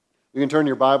You can turn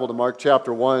your Bible to Mark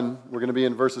chapter 1. We're going to be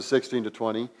in verses 16 to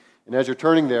 20. And as you're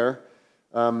turning there,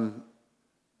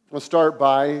 we'll start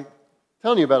by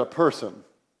telling you about a person.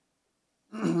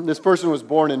 This person was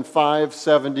born in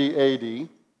 570 A.D. He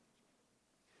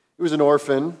was an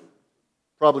orphan,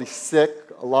 probably sick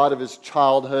a lot of his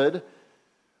childhood,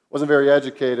 wasn't very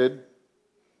educated.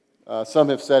 Some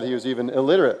have said he was even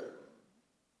illiterate.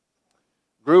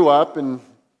 Grew up and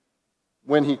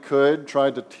when he could,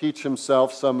 tried to teach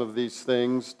himself some of these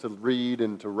things, to read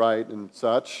and to write and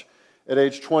such. At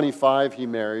age 25, he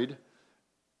married.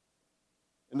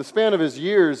 In the span of his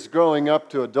years growing up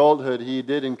to adulthood, he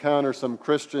did encounter some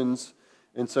Christians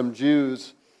and some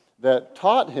Jews that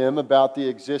taught him about the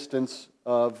existence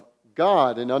of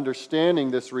God. And understanding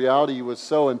this reality was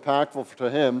so impactful to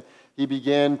him, he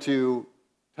began to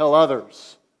tell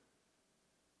others.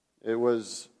 It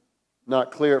was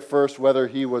not clear at first whether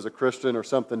he was a Christian or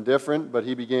something different, but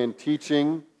he began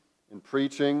teaching and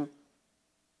preaching.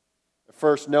 At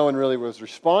first, no one really was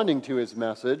responding to his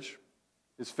message.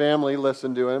 His family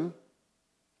listened to him.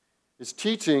 His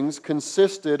teachings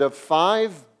consisted of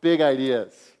 5 big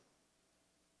ideas.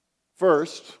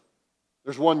 First,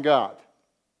 there's one God.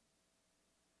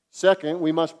 Second,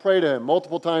 we must pray to him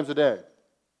multiple times a day.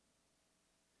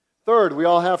 Third, we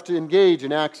all have to engage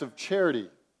in acts of charity.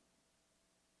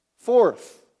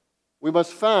 Fourth, we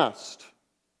must fast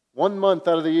 1 month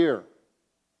out of the year.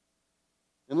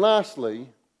 And lastly,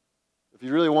 if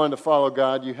you really wanted to follow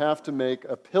God, you have to make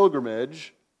a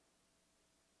pilgrimage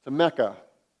to Mecca.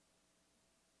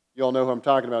 You all know who I'm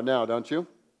talking about now, don't you?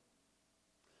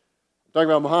 I'm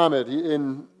talking about Muhammad.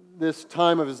 In this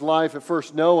time of his life, at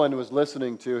first no one was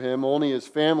listening to him. Only his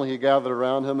family he gathered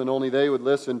around him, and only they would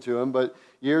listen to him. But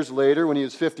years later, when he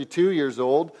was 52 years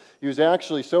old, he was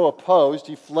actually so opposed,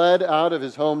 he fled out of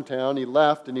his hometown. He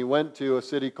left and he went to a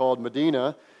city called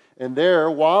Medina. And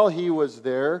there, while he was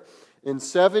there, in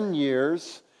 7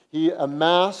 years, he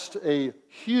amassed a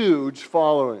huge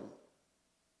following.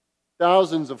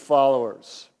 Thousands of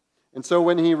followers. And so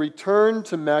when he returned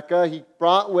to Mecca, he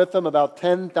brought with him about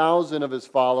 10,000 of his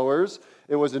followers.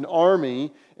 It was an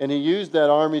army, and he used that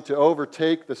army to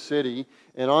overtake the city.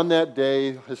 And on that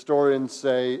day, historians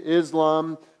say,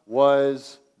 Islam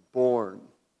was born.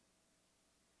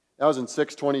 That was in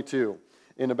 622.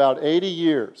 In about 80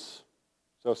 years,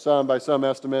 so by some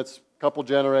estimates, a couple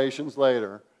generations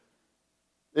later,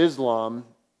 Islam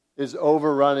is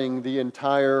overrunning the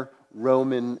entire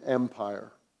Roman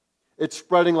Empire. It's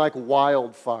spreading like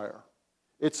wildfire.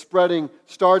 It's spreading,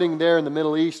 starting there in the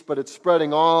Middle East, but it's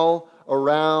spreading all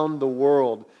around the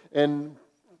world. And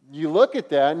you look at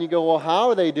that and you go, well, how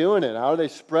are they doing it? How are they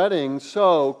spreading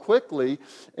so quickly?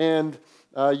 And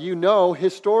you know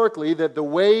historically that the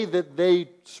way that they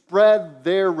spread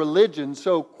their religion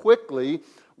so quickly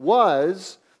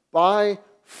was by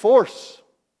force.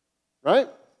 Right?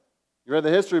 You read the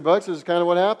history books, this is kind of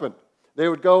what happened. They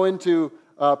would go into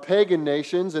pagan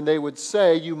nations and they would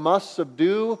say, you must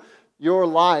subdue your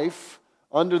life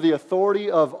under the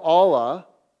authority of Allah,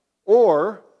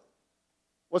 or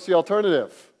what's the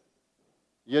alternative?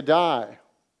 You die.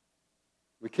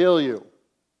 We kill you.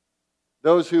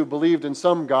 Those who believed in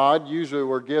some God usually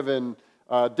were given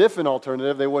a different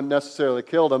alternative. They wouldn't necessarily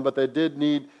kill them, but they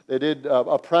did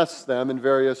oppress them in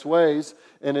various ways.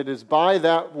 And it is by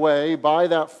that way, by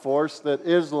that force, that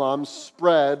Islam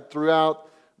spread throughout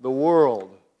the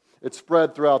world. It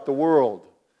spread throughout the world.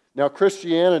 Now,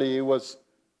 Christianity was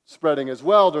spreading as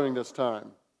well during this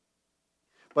time.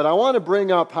 But I want to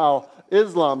bring up how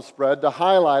Islam spread to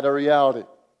highlight a reality.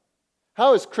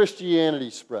 How has Christianity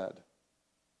spread?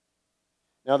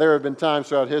 Now, there have been times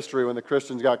throughout history when the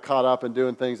Christians got caught up in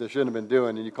doing things they shouldn't have been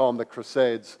doing, and you call them the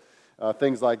Crusades,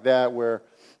 things like that, where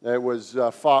it was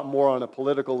fought more on a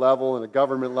political level and a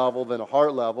government level than a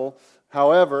heart level.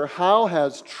 However, how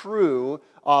has true,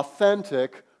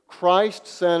 authentic,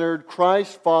 Christ-centered,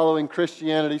 Christ-following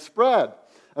Christianity spread?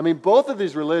 I mean, both of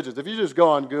these religions, if you just go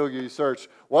on Google, you search,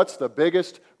 what's the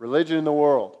biggest religion in the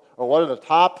world? Or what are the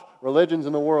top religions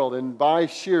in the world? And by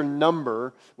sheer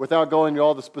number, without going to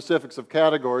all the specifics of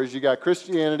categories, you got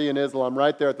Christianity and Islam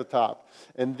right there at the top.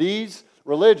 And these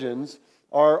religions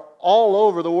are all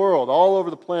over the world, all over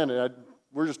the planet.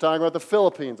 We're just talking about the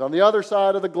Philippines. On the other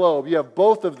side of the globe, you have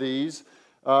both of these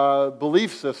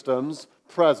belief systems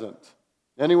present.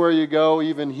 Anywhere you go,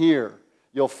 even here,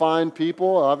 you'll find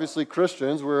people, obviously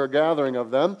Christians, we're a gathering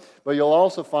of them, but you'll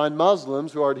also find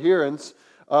Muslims who are adherents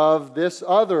of this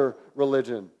other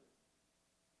religion.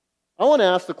 I want to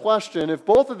ask the question, if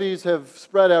both of these have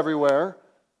spread everywhere,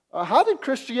 how did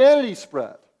Christianity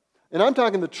spread? And I'm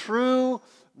talking the true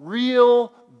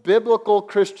real biblical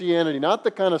Christianity, not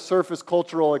the kind of surface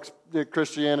cultural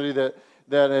Christianity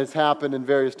that has happened in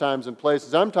various times and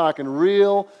places. I'm talking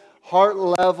real, heart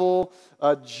level,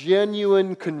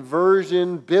 genuine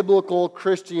conversion, biblical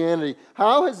Christianity.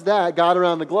 How has that got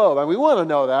around the globe? I mean, we want to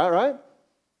know that, right?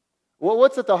 Well,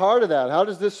 what's at the heart of that? How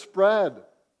does this spread?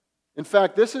 In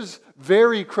fact, this is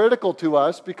very critical to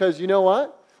us because you know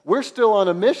what? We're still on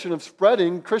a mission of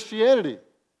spreading Christianity.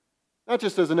 Not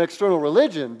just as an external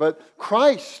religion, but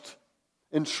Christ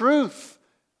and truth.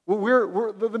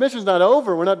 The mission's not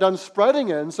over. We're not done spreading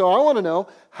it. And so I want to know,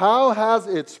 how has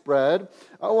it spread?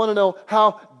 I want to know,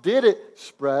 how did it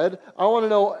spread? I want to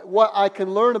know what I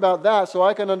can learn about that so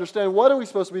I can understand what are we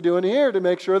supposed to be doing here to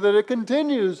make sure that it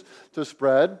continues to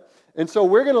spread. And so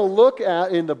we're going to look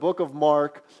at, in the book of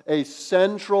Mark, a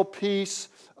central piece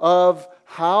of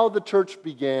how the church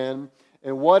began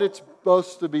and what it's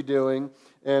supposed to be doing,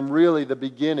 and really the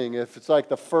beginning. If it's like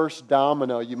the first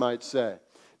domino, you might say.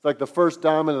 It's like the first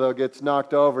domino that gets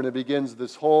knocked over and it begins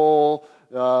this whole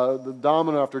the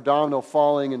domino after domino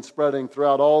falling and spreading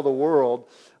throughout all the world.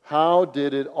 How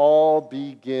did it all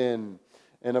begin?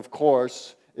 And of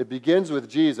course, it begins with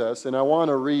Jesus. And I want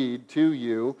to read to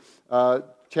you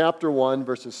chapter 1,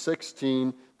 verses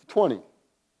 16 to 20.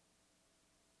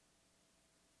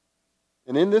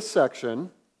 And in this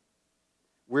section,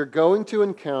 we're going to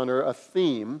encounter a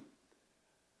theme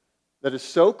that is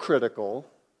so critical,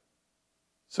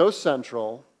 so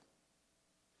central.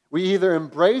 We either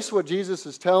embrace what Jesus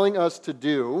is telling us to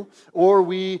do, or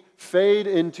we fade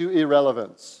into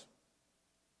irrelevance.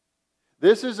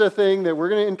 This is a thing that we're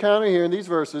going to encounter here in these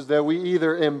verses, that we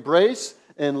either embrace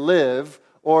and live,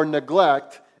 or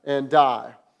neglect and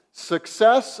die.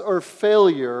 Success or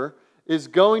failure is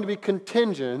going to be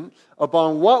contingent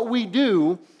upon what we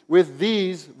do with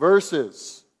these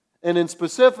verses, and in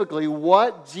specifically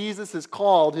what Jesus has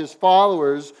called his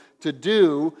followers to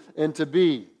do and to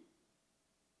be.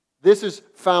 This is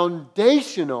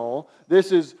foundational.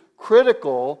 This is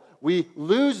critical. We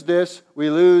lose this, we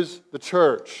lose the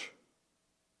church.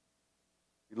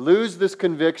 We lose this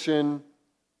conviction,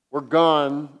 we're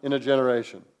gone in a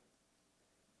generation.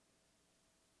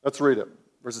 Let's read it,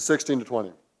 verses 16 to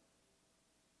 20.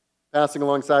 Passing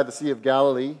alongside the Sea of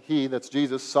Galilee, he, that's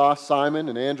Jesus, saw Simon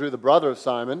and Andrew, the brother of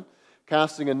Simon,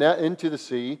 casting a net into the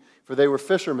sea, for they were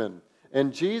fishermen.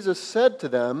 And Jesus said to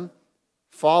them,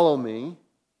 "Follow me,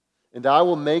 and I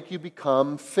will make you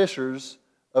become fishers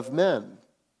of men."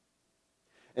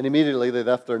 And immediately they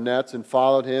left their nets and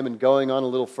followed him. And going on a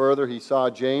little further, he saw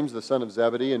James, the son of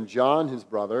Zebedee, and John, his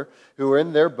brother, who were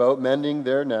in their boat mending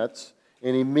their nets.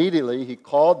 And immediately he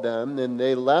called them, and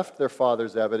they left their father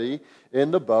Zebedee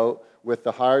in the boat with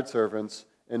the hired servants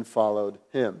and followed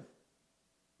him.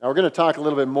 Now we're going to talk a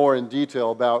little bit more in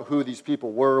detail about who these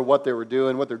people were, what they were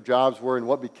doing, what their jobs were, and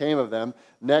what became of them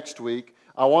next week.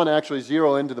 I want to actually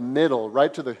zero into the middle,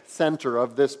 right to the center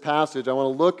of this passage. I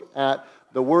want to look at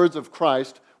the words of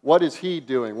Christ. What is he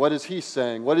doing? What is he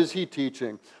saying? What is he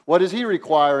teaching? What is he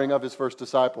requiring of his first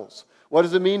disciples? What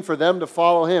does it mean for them to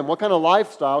follow him? What kind of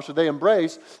lifestyle should they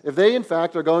embrace if they, in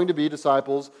fact, are going to be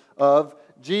disciples of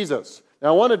Jesus? Now,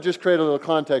 I want to just create a little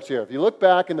context here. If you look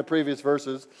back in the previous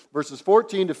verses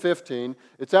 14 to 15,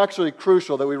 it's actually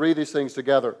crucial that we read these things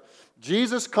together.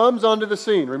 Jesus comes onto the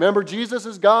scene. Remember, Jesus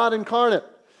is God incarnate.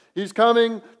 He's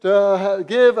coming to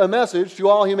give a message to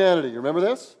all humanity. Remember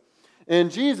this?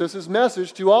 And Jesus'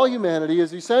 message to all humanity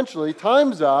is essentially,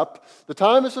 time's up, the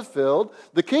time is fulfilled,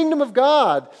 the kingdom of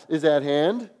God is at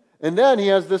hand, and then he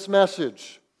has this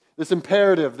message, this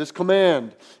imperative, this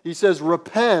command. He says,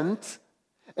 repent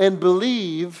and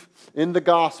believe in the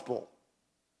gospel.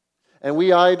 And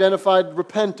we identified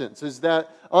repentance as that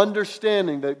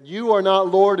understanding that you are not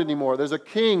Lord anymore. There's a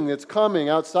king that's coming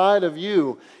outside of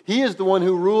you. He is the one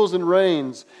who rules and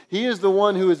reigns. He is the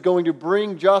one who is going to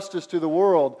bring justice to the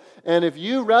world. And if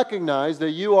you recognize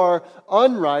that you are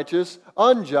unrighteous,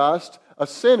 unjust, a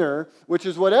sinner, which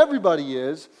is what everybody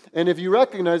is, and if you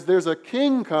recognize there's a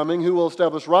king coming who will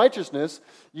establish righteousness,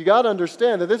 you got to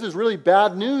understand that this is really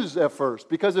bad news at first.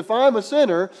 Because if I'm a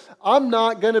sinner, I'm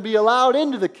not going to be allowed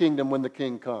into the kingdom when the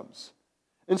king comes.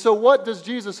 And so what does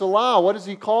Jesus allow? What does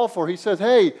he call for? He says,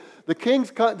 hey, the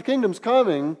kingdom's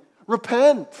coming.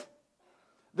 Repent.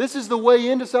 This is the way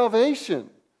into salvation.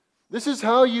 This is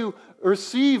how you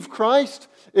receive Christ.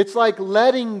 It's like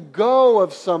letting go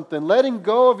of something, letting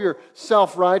go of your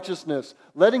self-righteousness,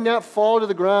 letting that fall to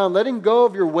the ground, letting go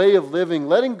of your way of living,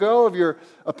 letting go of your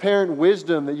apparent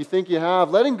wisdom that you think you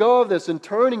have, letting go of this and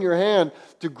turning your hand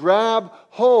to grab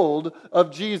hold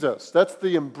of Jesus. That's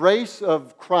the embrace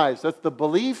of Christ. That's the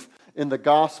belief in the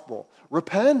gospel.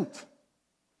 Repent.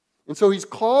 And so he's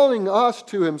calling us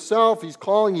to himself. He's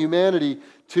calling humanity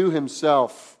to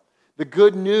himself. The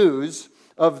good news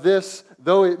of this,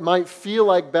 though it might feel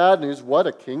like bad news, what,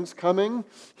 a king's coming?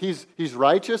 He's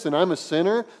righteous and I'm a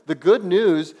sinner. The good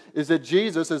news is that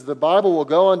Jesus, as the Bible will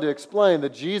go on to explain,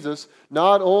 that Jesus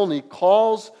not only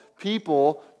calls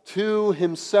people to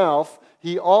himself,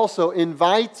 he also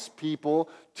invites people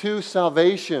to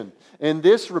salvation. And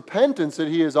this repentance that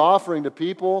he is offering to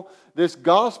people, this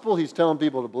gospel he's telling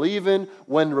people to believe in,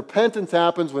 when repentance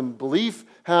happens, when belief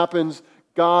happens,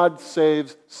 God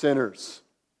saves sinners.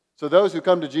 So those who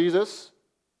come to Jesus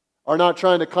are not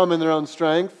trying to come in their own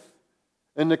strength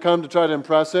and to come to try to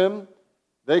impress him.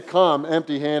 They come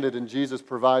empty-handed, and Jesus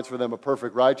provides for them a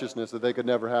perfect righteousness that they could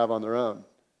never have on their own.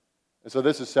 And so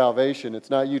this is salvation. It's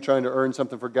not you trying to earn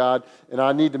something for God. And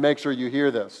I need to make sure you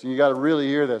hear this. You got to really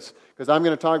hear this, because I'm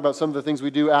going to talk about some of the things we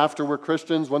do after we're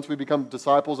Christians, once we become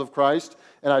disciples of Christ.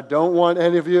 And I don't want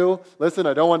any of you, listen,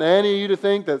 I don't want any of you to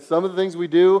think that some of the things we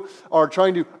do are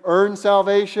trying to earn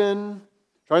salvation,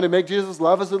 trying to make Jesus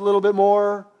love us a little bit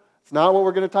more. It's not what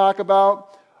we're going to talk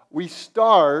about. We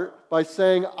start by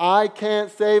saying, I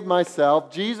can't save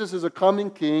myself. Jesus is a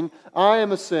coming king. I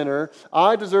am a sinner.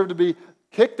 I deserve to be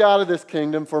kicked out of this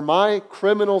kingdom for my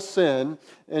criminal sin,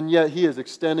 and yet he is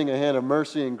extending a hand of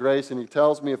mercy and grace, and he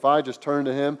tells me if I just turn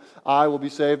to him, I will be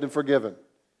saved and forgiven.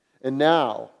 And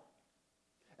now,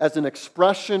 as an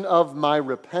expression of my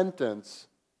repentance,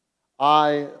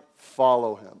 I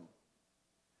follow him.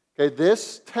 Okay,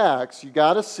 this text, you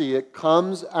got to see, it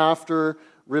comes after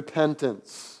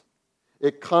repentance.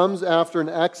 It comes after an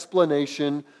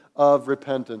explanation of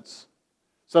repentance.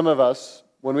 Some of us,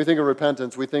 when we think of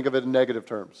repentance, we think of it in negative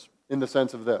terms, in the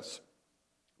sense of this.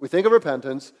 We think of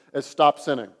repentance as stop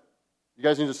sinning. You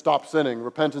guys need to stop sinning.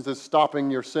 Repentance is stopping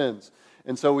your sins.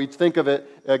 And so we think of it,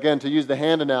 again, to use the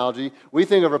hand analogy, we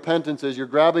think of repentance as you're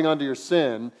grabbing onto your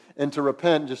sin, and to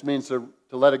repent just means to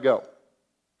let it go,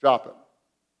 drop it.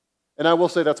 And I will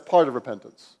say that's part of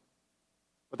repentance.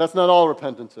 But that's not all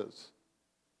repentance is.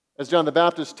 As John the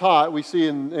Baptist taught, we see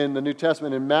in the New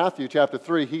Testament, in Matthew chapter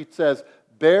 3, he says,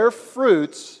 bear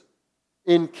fruits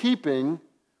in keeping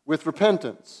with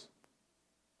repentance.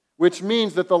 Which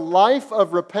means that the life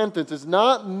of repentance is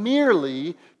not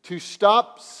merely to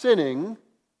stop sinning,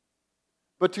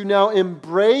 but to now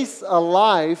embrace a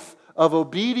life of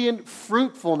obedient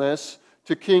fruitfulness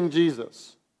to King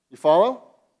Jesus. You follow?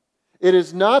 It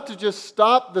is not to just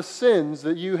stop the sins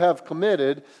that you have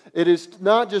committed. It is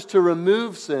not just to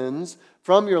remove sins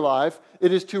from your life.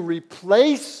 It is to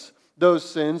replace those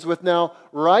sins with now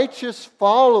righteous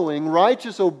following,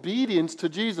 righteous obedience to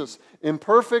Jesus.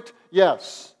 Imperfect?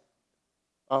 Yes.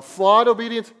 Flawed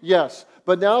obedience? Yes.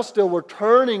 But now still we're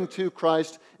turning to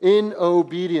Christ in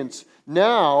obedience.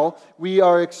 Now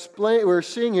we're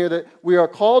seeing here that we are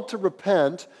called to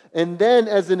repent, and then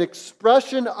as an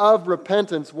expression of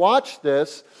repentance, watch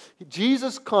this,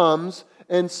 Jesus comes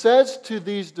and says to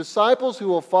these disciples who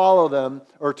will follow them,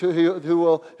 or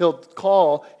he'll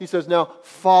call, he says, now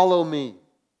follow me.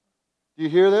 Do you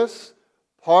hear this?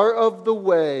 Part of the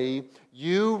way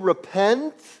you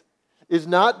repent is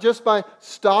not just by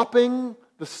stopping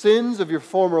the sins of your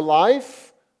former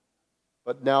life,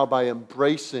 but now by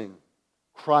embracing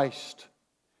Christ.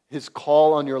 His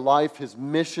call on your life, His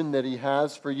mission that He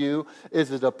has for you it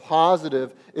is a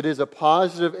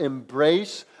positive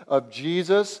embrace of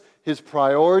Jesus, His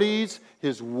priorities,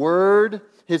 His word,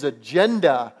 His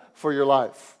agenda for your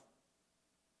life.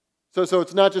 So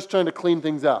it's not just trying to clean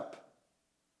things up.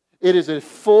 It is a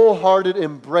full-hearted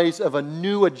embrace of a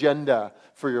new agenda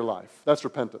for your life. That's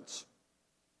repentance.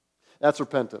 That's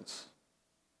repentance.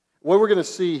 What we're going to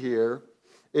see here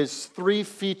is 3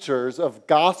 features of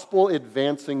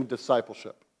gospel-advancing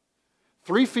discipleship.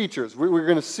 3 features. We're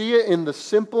going to see it in the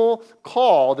simple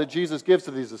call that Jesus gives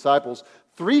to these disciples.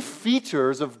 3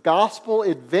 features of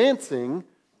gospel-advancing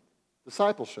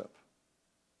discipleship.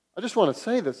 I just want to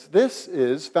say this. This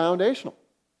is foundational.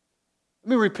 Let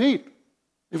me repeat.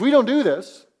 If we don't do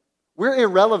this, we're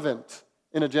irrelevant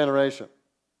in a generation.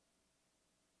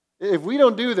 If we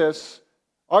don't do this,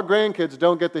 our grandkids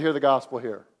don't get to hear the gospel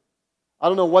here. I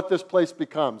don't know what this place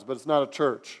becomes, but it's not a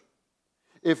church.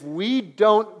 If we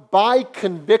don't, by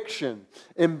conviction,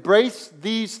 embrace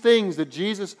these things that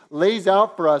Jesus lays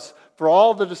out for us, for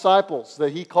all the disciples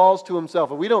that He calls to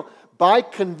Himself, if we don't, by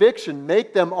conviction,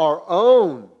 make them our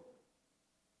own,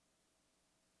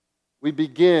 we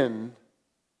begin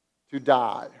to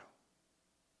die.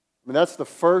 I mean, that's the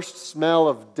first smell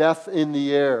of death in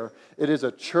the air. It is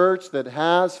a church that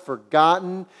has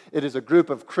forgotten. It is a group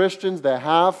of Christians that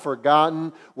have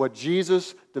forgotten what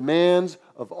Jesus demands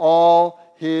of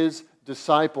all His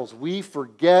disciples, we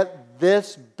forget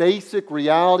this basic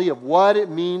reality of what it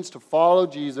means to follow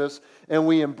Jesus, and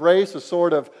we embrace a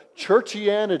sort of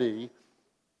churchianity.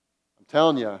 I'm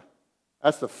telling you,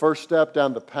 that's the first step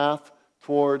down the path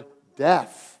toward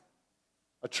death.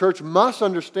 A church must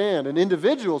understand, and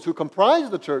individuals who comprise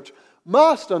the church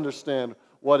must understand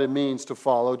what it means to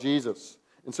follow Jesus.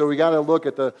 And so we got to look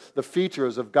at the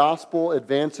features of gospel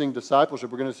advancing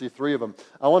discipleship. We're going to see 3 of them.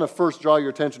 I want to first draw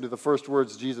your attention to the first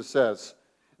words Jesus says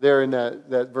there in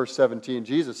that verse 17.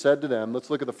 Jesus said to them, let's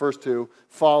look at the first 2,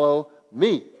 follow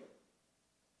me.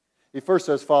 He first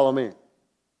says, follow me.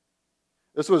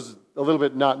 This was a little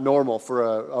bit not normal for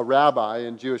a rabbi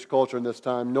in Jewish culture in this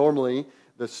time. Normally,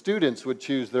 the students would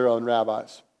choose their own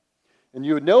rabbis. And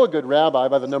you would know a good rabbi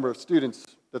by the number of students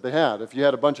that they had. If you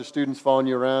had a bunch of students following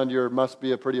you around, you must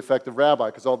be a pretty effective rabbi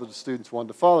because all the students wanted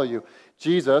to follow you.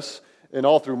 Jesus, and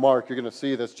all through Mark, you're going to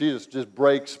see this, Jesus just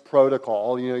breaks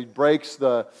protocol. He breaks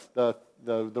the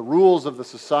rules of the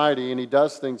society, and he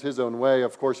does things his own way.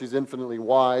 Of course, he's infinitely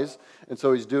wise, and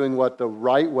so he's doing what the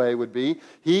right way would be.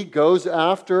 He goes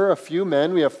after a few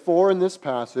men. We have 4 in this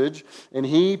passage, and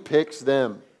he picks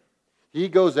them. He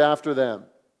goes after them.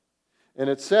 And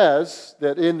it says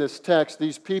that in this text,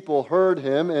 these people heard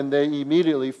him and they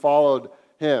immediately followed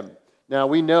him. Now,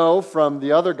 we know from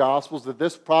the other Gospels that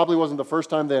this probably wasn't the first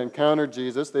time they encountered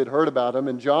Jesus. They'd heard about him,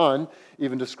 and John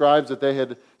even describes that they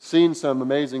had seen some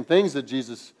amazing things that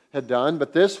Jesus had done.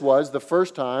 But this was the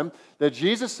first time that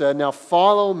Jesus said, now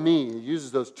follow me. He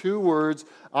uses those 2 words,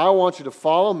 I want you to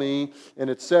follow me. And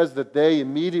it says that they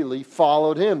immediately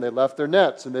followed him. They left their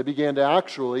nets and they began to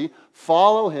actually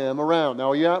follow him around.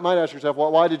 Now, you might ask yourself,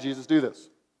 well, why did Jesus do this?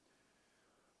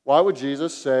 Why would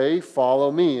Jesus say, follow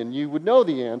me? And you would know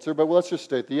the answer, but let's just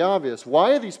state the obvious.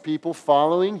 Why are these people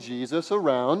following Jesus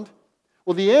around?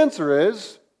 Well, the answer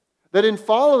is that in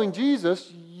following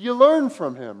Jesus, you learn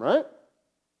from him, right?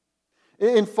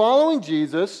 In following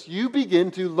Jesus, you begin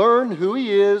to learn who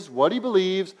he is, what he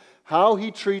believes, how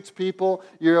he treats people.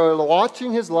 You're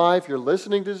watching his life, you're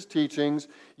listening to his teachings.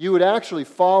 You would actually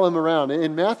follow him around.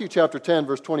 In Matthew chapter 10,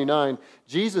 verse 29,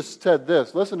 Jesus said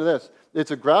this. Listen to this.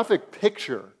 It's a graphic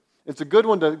picture. It's a good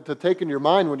one to take in your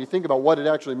mind when you think about what it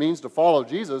actually means to follow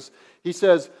Jesus. He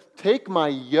says, take my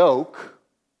yoke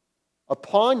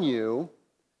upon you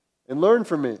and learn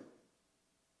from me.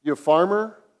 You a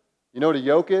farmer? You know what a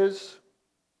yoke is?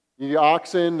 You need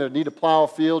oxen that need to plow a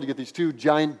field. You get these 2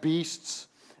 giant beasts.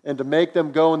 And to make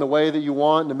them go in the way that you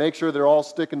want and to make sure they're all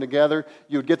sticking together,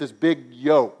 you would get this big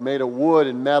yoke made of wood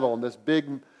and metal. And this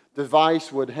big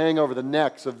device would hang over the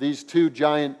necks of these 2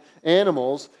 giant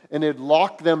animals, and it'd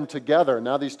lock them together.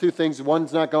 Now these 2 things,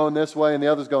 one's not going this way and the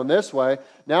other's going this way.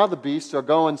 Now the beasts are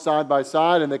going side by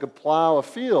side and they could plow a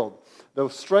field. The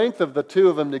strength of the 2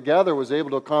 of them together was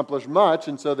able to accomplish much,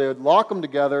 and so they would lock them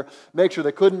together, make sure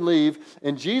they couldn't leave.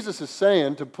 And Jesus is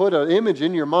saying, to put an image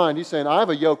in your mind, he's saying, I have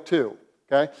a yoke too.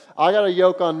 Okay? I got a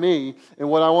yoke on me, and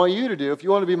what I want you to do, if you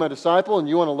want to be my disciple and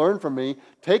you want to learn from me,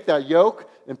 take that yoke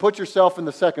and put yourself in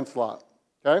the second slot.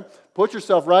 Okay? Put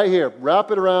yourself right here.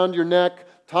 Wrap it around your neck.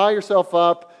 Tie yourself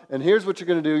up. And here's what you're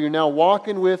going to do. You're now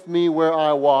walking with me where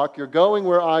I walk. You're going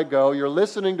where I go. You're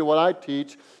listening to what I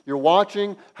teach. You're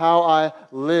watching how I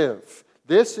live.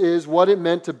 This is what it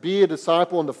meant to be a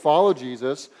disciple and to follow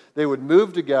Jesus. They would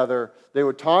move together. They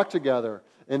would talk together.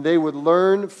 And they would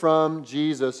learn from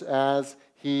Jesus as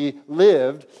he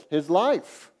lived his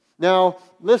life. Now,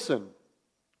 listen.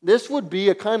 This would be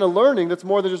a kind of learning that's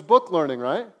more than just book learning,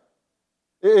 right?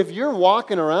 If you're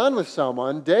walking around with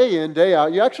someone day in, day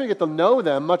out, you actually get to know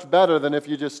them much better than if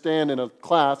you just stand in a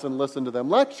class and listen to them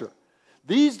lecture.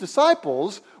 These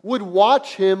disciples would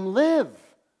watch him live.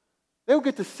 They would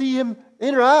get to see him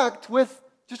interact with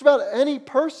just about any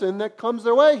person that comes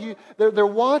their way. They're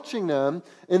watching them,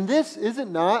 and this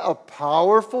isn't not a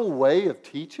powerful way of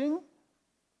teaching.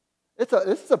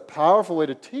 It's a powerful way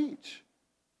to teach.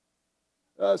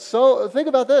 So think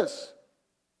about this.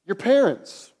 Your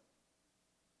parents.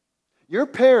 Your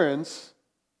parents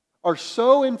are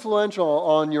so influential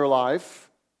on your life,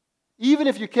 even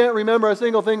if you can't remember a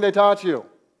single thing they taught you.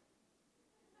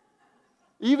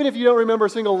 Even if you don't remember a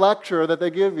single lecture that they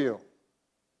give you.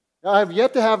 Now, I have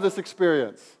yet to have this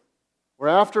experience where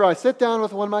after I sit down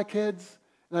with one of my kids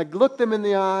and I look them in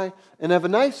the eye and have a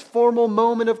nice formal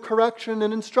moment of correction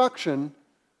and instruction,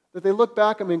 that they look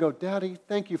back at me and go, Daddy,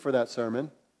 thank you for that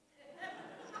sermon.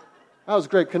 That was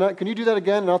great. Can you do that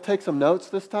again and I'll take some notes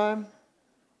this time?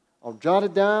 I'll jot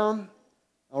it down.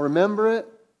 I'll remember it.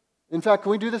 In fact,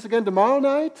 can we do this again tomorrow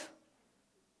night?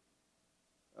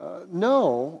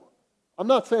 No. I'm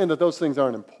not saying that those things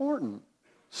aren't important.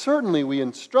 Certainly we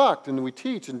instruct and we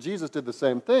teach, and Jesus did the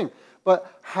same thing.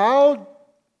 But how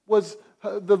was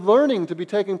the learning to be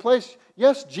taking place?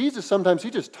 Yes, Jesus sometimes,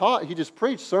 he just taught, he just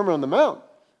preached Sermon on the Mount.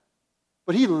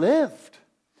 But he lived.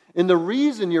 And the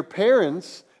reason your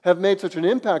parents have made such an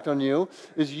impact on you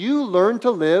is you learn to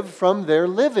live from their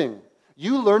living.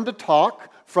 You learn to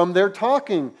talk from their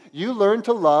talking. You learn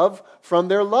to love from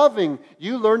their loving.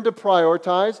 You learn to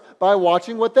prioritize by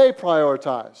watching what they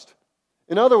prioritized.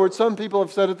 In other words, some people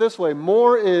have said it this way: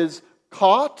 more is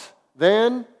caught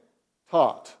than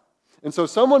taught. And so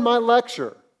someone might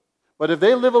lecture, but if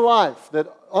they live a life that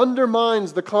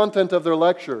undermines the content of their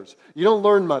lectures, you don't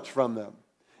learn much from them.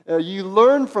 You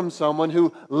learn from someone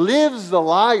who lives the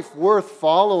life worth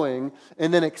following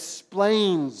and then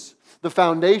explains the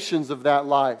foundations of that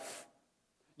life.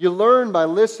 You learn by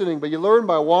listening, but you learn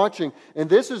by watching. And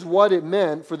this is what it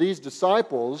meant for these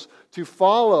disciples to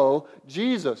follow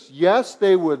Jesus. Yes,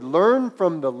 they would learn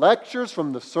from the lectures,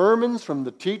 from the sermons, from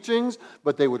the teachings,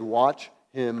 but they would watch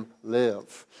him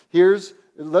live.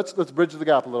 Let's bridge the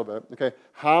gap a little bit. Okay,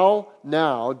 how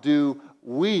now do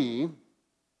we,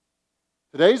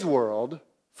 today's world,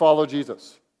 follow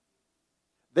Jesus?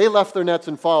 They left their nets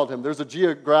and followed him. There's a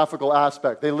geographical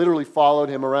aspect. They literally followed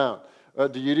him around.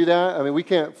 Do you do that? I mean, we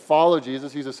can't follow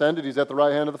Jesus. He's ascended. He's at the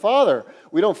right hand of the Father.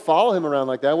 We don't follow him around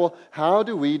like that. Well, how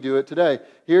do we do it today?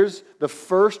 Here's the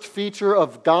first feature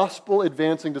of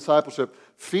gospel-advancing discipleship.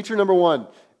 Feature number 1,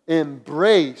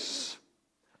 embrace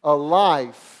a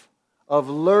life of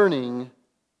learning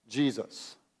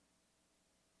Jesus.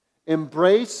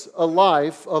 Embrace a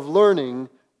life of learning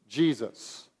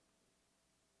Jesus.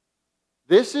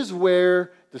 This is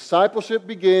where discipleship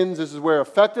begins. This is where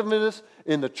effectiveness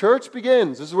in the church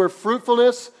begins. This is where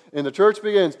fruitfulness in the church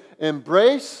begins.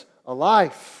 Embrace a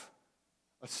life,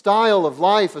 a style of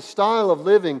life, a style of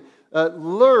living that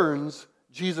learns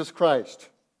Jesus Christ.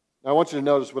 Now, I want you to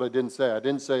notice what I didn't say. I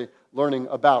didn't say learning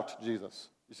about Jesus.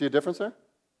 You see a difference there?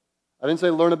 I didn't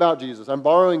say learn about Jesus. I'm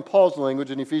borrowing Paul's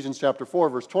language in Ephesians chapter 4,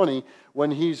 verse 20,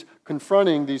 when he's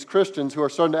confronting these Christians who are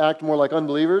starting to act more like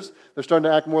unbelievers. They're starting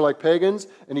to act more like pagans.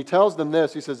 And he tells them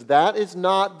this. He says, that is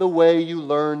not the way you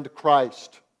learned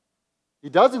Christ. He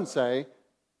doesn't say,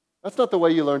 that's not the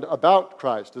way you learned about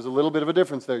Christ. There's a little bit of a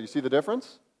difference there. You see the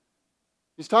difference?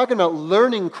 He's talking about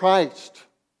learning Christ.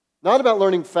 Not about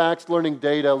learning facts, learning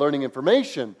data, learning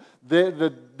information.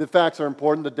 The facts are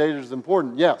important, the data is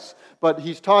important, yes. But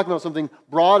he's talking about something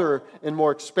broader and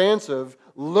more expansive,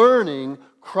 learning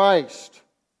Christ.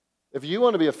 If you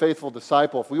want to be a faithful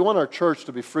disciple, if we want our church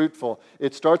to be fruitful,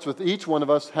 it starts with each one of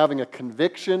us having a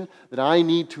conviction that I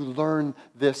need to learn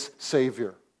this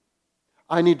Savior.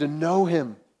 I need to know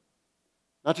him.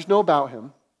 Not just know about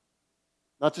him.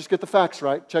 Not just get the facts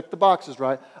right, check the boxes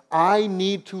right. I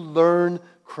need to learn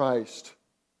Christ.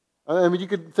 I mean, you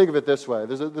could think of it this way.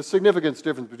 There's a significant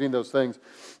difference between those things.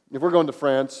 If we're going to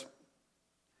France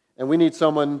and we need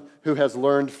someone who has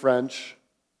learned French,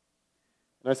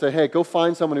 and I say, hey, go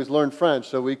find someone who's learned French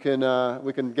so we can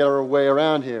get our way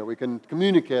around here. We can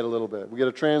communicate a little bit. We get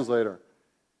a translator.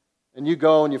 And you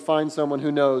go and you find someone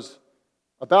who knows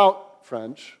about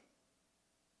French.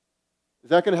 Is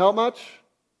that going to help much?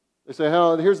 They say,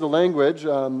 here's the language.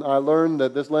 I learned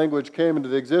that this language came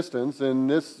into existence, and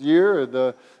this year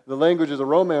the language is a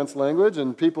Romance language,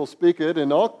 and people speak it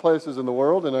in all places in the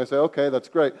world. And I say, okay, that's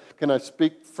great. Can I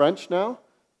speak French now?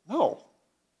 No.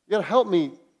 You got to help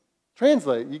me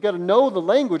translate. You got to know the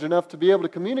language enough to be able to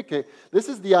communicate. This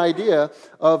is the idea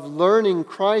of learning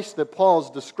Christ that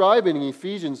Paul's describing in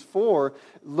Ephesians 4.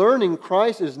 Learning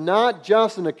Christ is not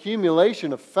just an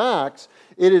accumulation of facts.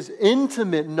 It is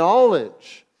intimate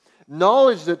knowledge.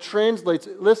 Knowledge that translates,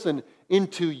 listen,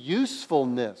 into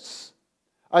usefulness.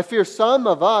 I fear some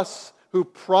of us who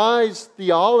prize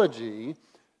theology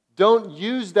don't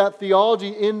use that theology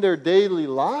in their daily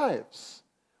lives.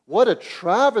 What a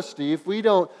travesty if we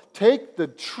don't take the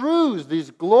truths,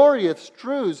 these glorious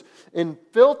truths, and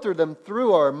filter them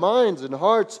through our minds and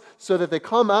hearts so that they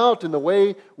come out in the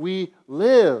way we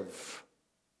live.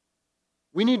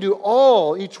 We need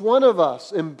to each one of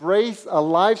us, embrace a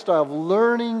lifestyle of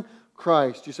learning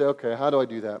Christ. You say, okay, how do I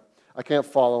do that? I can't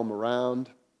follow him around.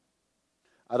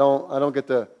 I don't get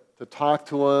to talk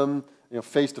to him,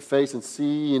 face to face and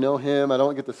see, him. I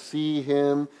don't get to see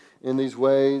him in these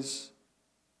ways.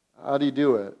 How do you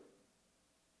do it?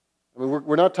 I mean,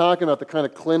 we're not talking about the kind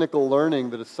of clinical learning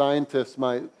that a scientist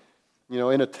might,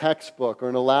 in a textbook or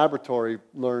in a laboratory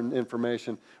learn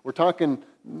information. We're talking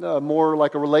more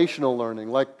like a relational learning,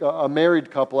 like a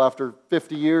married couple after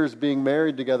 50 years being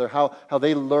married together, how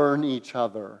they learn each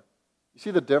other. You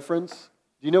see the difference?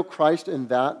 Do you know Christ in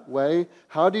that way?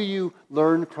 How do you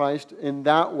learn Christ in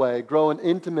that way? Grow in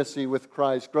intimacy with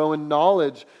Christ. Grow in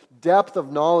knowledge, depth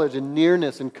of knowledge and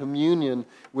nearness and communion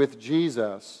with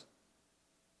Jesus.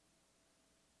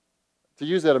 To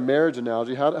use that a marriage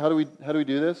analogy, how do we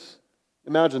do this?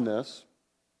 Imagine this.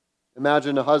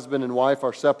 Imagine a husband and wife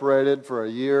are separated for a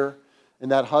year,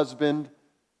 and that husband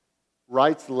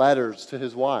writes letters to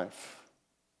his wife.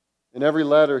 In every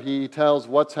letter, he tells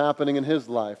what's happening in his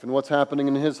life and what's happening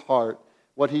in his heart,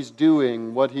 what he's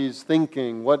doing, what he's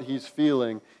thinking, what he's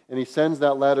feeling. And he sends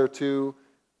that letter to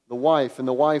the wife. And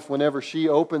the wife, whenever she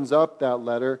opens up that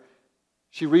letter,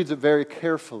 she reads it very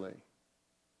carefully.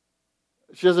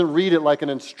 She doesn't read it like an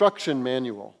instruction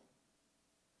manual.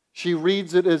 She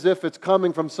reads it as if it's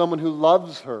coming from someone who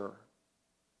loves her.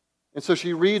 And so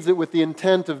she reads it with the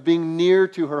intent of being near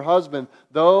to her husband.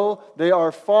 Though they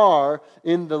are far,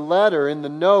 in the letter, in the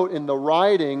note, in the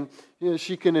writing,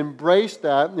 she can embrace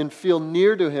that and feel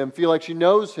near to him, feel like she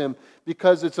knows him,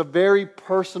 because it's a very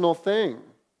personal thing.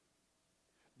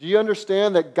 Do you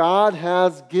understand that God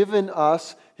has given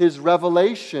us His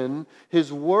revelation,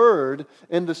 His Word,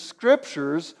 and the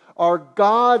Scriptures are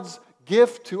God's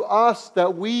gift to us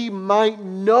that we might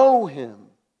know Him?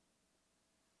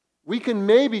 We can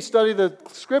maybe study the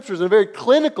Scriptures in a very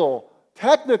clinical,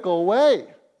 technical way.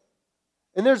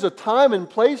 And there's a time and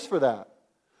place for that.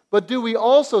 But do we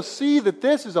also see that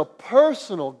this is a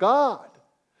personal God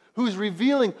who's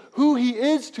revealing who He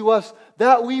is to us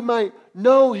that we might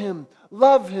know Him,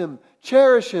 love Him,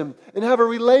 cherish Him, and have a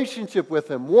relationship with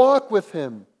Him, walk with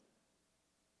Him?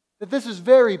 That this is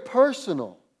very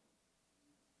personal.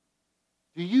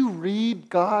 Do you read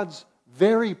God's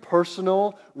very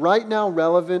personal, right now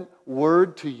relevant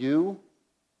Word to you?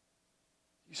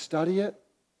 You study it?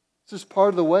 This is part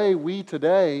of the way we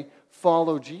today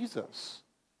follow Jesus,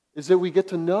 is that we get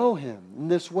to know Him in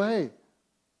this way.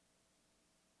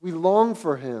 We long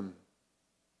for Him.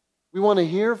 We want to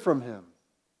hear from Him.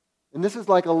 And this is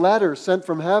like a letter sent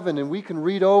from heaven, and we can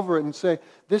read over it and say,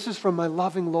 this is from my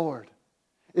loving Lord.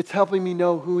 It's helping me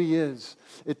know who He is.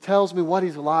 It tells me what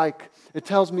He's like. It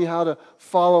tells me how to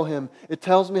follow Him. It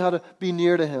tells me how to be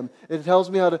near to Him. It tells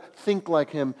me how to think like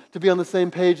Him, to be on the same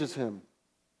page as Him.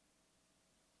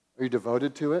 Are you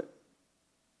devoted to it?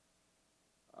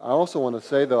 I also want to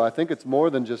say, though, I think it's more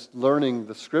than just learning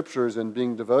the Scriptures and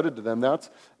being devoted to them. That's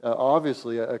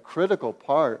obviously a critical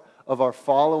part of our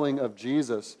following of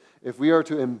Jesus. If we are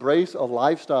to embrace a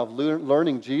lifestyle of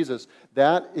learning Jesus,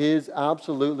 that is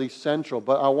absolutely central.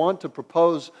 But I want to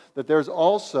propose that there's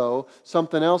also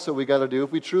something else that we got to do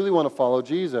if we truly want to follow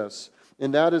Jesus.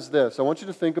 And that is this. I want you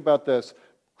to think about this.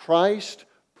 Christ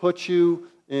put you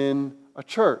in a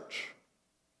church.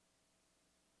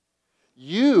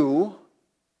 You,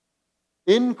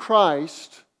 in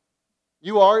Christ,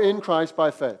 you are in Christ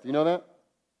by faith. You know that?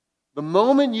 The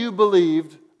moment you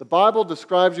believed, the Bible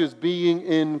describes you as being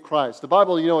in Christ. The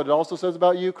Bible, you know what it also says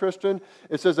about you, Christian?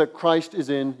 It says that Christ is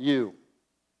in you.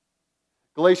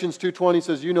 Galatians 2:20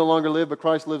 says, you no longer live, but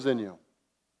Christ lives in you.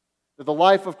 That the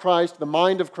life of Christ, the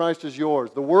mind of Christ is yours.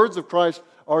 The words of Christ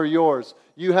are yours.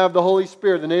 You have the Holy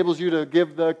Spirit that enables you to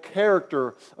give the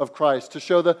character of Christ, to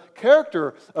show the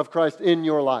character of Christ in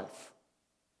your life.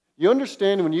 You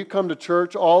understand when you come to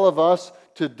church, all of us,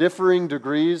 to differing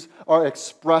degrees, are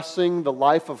expressing the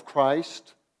life of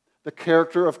Christ, the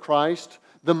character of Christ,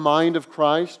 the mind of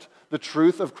Christ, the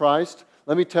truth of Christ.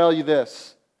 Let me tell you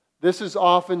this. This is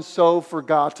often so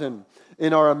forgotten.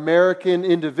 In our American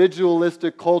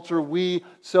individualistic culture, we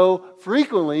so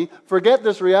frequently forget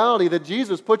this reality that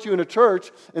Jesus put you in a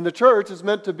church, and the church is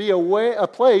meant to be a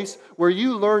place where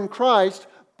you learn Christ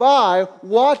by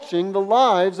watching the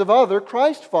lives of other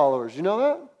Christ followers. You know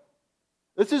that?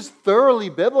 This is thoroughly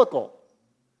biblical.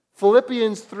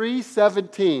 Philippians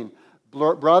 3:17.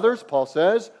 Brothers, Paul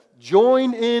says,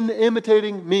 join in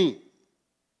imitating me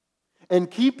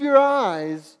and keep your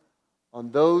eyes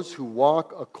on those who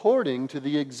walk according to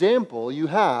the example you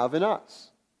have in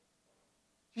us.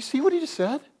 You see what he just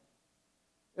said?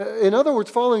 In other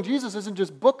words, following Jesus isn't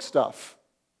just book stuff.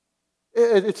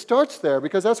 It starts there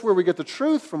because that's where we get the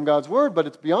truth from God's Word, but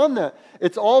it's beyond that.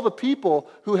 It's all the people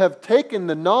who have taken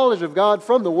the knowledge of God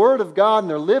from the Word of God and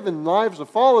they're living lives to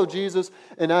follow Jesus.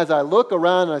 And as I look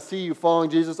around and I see you following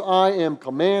Jesus, I am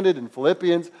commanded in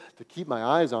Philippians to keep my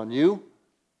eyes on you.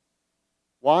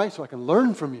 Why? So I can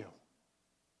learn from you.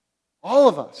 All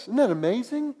of us. Isn't that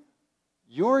amazing?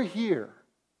 You're here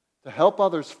to help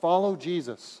others follow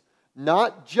Jesus,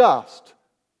 not just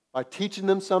by teaching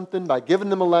them something, by giving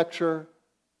them a lecture,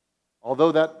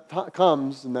 although that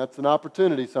comes, and that's an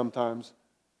opportunity sometimes,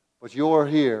 but you're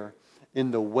here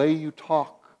in the way you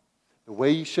talk, the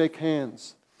way you shake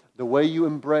hands, the way you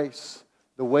embrace,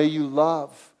 the way you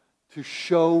love, to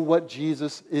show what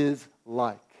Jesus is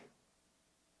like.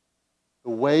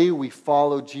 The way we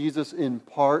follow Jesus in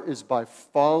part is by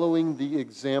following the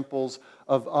examples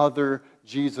of other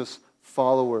Jesus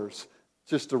followers.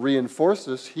 Just to reinforce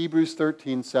this, Hebrews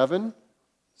 13:7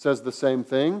 says the same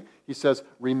thing. He says,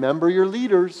 remember your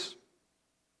leaders,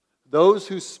 those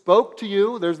who spoke to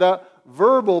you. There's that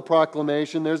verbal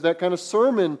proclamation. There's that kind of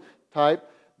sermon type.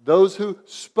 Those who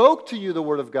spoke to you the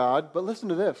word of God. But listen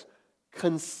to this.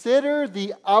 Consider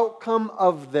the outcome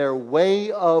of their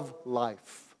way of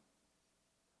life.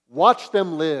 Watch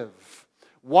them live.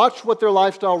 Watch what their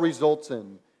lifestyle results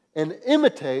in. And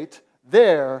imitate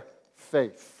their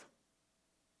faith.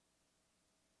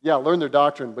 Yeah, learn their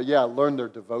doctrine, but learn their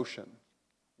devotion.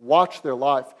 Watch their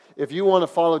life. If you want to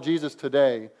follow Jesus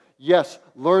today, yes,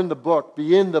 learn the book,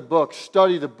 be in the book,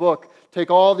 study the book,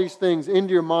 take all these things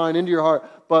into your mind, into your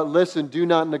heart. But listen, do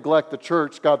not neglect the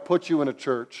church. God put you in a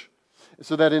church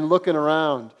so that in looking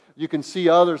around, you can see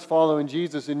others following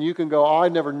Jesus and you can go, I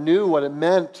never knew what it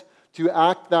meant to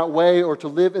act that way or to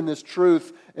live in this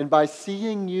truth. And by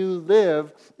seeing you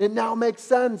live, it now makes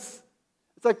sense.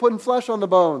 It's like putting flesh on the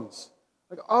bones.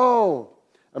 Like, oh,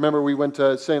 I remember we went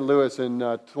to St. Louis in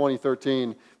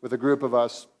 2013 with a group of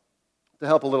us to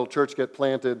help a little church get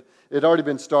planted. It had already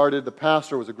been started. The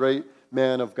pastor was a great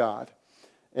man of God.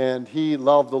 And he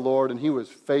loved the Lord, and he was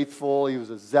faithful. He was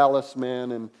a zealous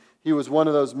man, and he was one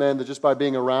of those men that just by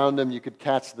being around him, you could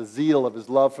catch the zeal of his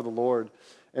love for the Lord.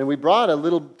 And we brought a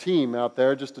little team out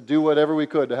there just to do whatever we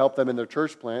could to help them in their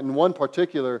church plant. And one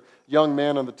particular young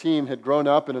man on the team had grown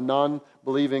up in a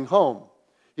non-believing home.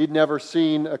 He'd never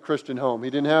seen a Christian home. He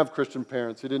didn't have Christian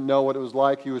parents. He didn't know what it was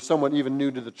like. He was somewhat even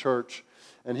new to the church.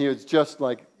 And he was just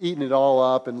like eating it all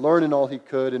up and learning all he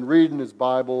could and reading his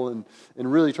Bible and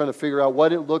really trying to figure out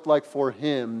what it looked like for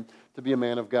him to be a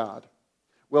man of God.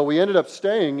 Well, we ended up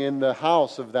staying in the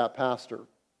house of that pastor.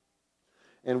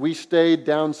 And we stayed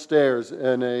downstairs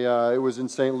in it was in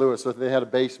St. Louis, so they had a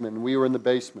basement, and we were in the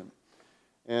basement.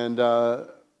 And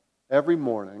every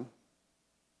morning,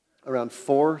 around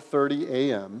 4:30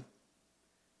 a.m.,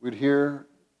 we'd hear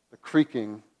the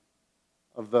creaking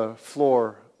of the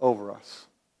floor over us.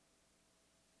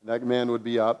 And that man would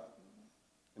be up,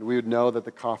 and we would know that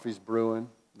the coffee's brewing,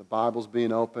 the Bible's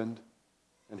being opened,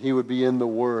 and he would be in the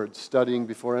Word, studying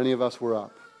before any of us were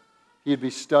up. He'd be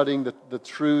studying the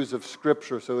truths of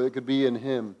Scripture so it could be in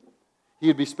him.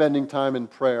 He'd be spending time in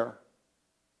prayer.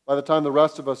 By the time the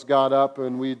rest of us got up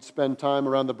and we'd spend time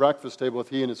around the breakfast table with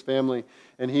he and his family,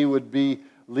 and he would be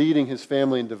leading his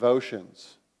family in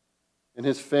devotions. And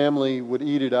his family would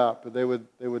eat it up. They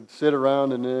would sit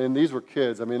around, and these were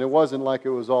kids. I mean, it wasn't like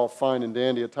it was all fine and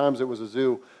dandy. At times it was a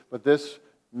zoo. But this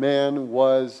man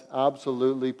was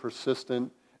absolutely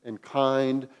persistent and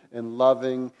kind and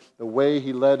loving. The way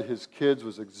he led his kids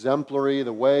was exemplary.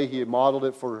 The way he modeled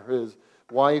it for his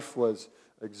wife was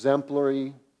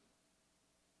exemplary.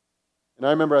 And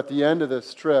I remember at the end of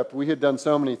this trip, we had done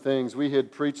so many things. We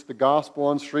had preached the gospel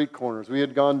on street corners. We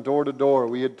had gone door to door.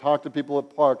 We had talked to people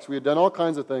at parks. We had done all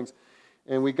kinds of things.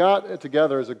 And we got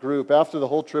together as a group after the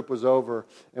whole trip was over.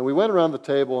 And we went around the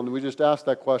table and we just asked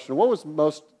that question, what was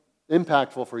most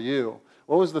impactful for you?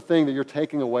 What was the thing that you're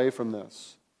taking away from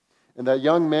this? And that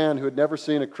young man who had never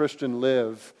seen a Christian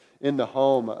live in the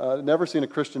home, never seen a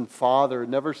Christian father,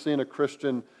 never seen a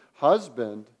Christian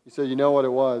husband, he said, you know what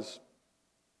it was?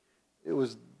 It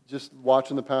was just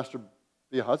watching the pastor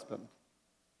be a husband.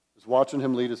 It was watching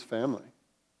him lead his family.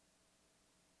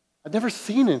 I'd never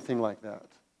seen anything like that.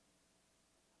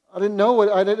 I didn't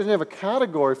have a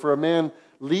category for a man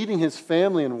leading his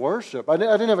family in worship. I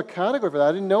didn't have a category for that.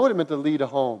 I didn't know what it meant to lead a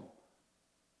home.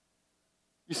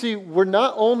 You see, we're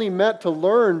not only meant to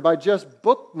learn by just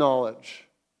book knowledge.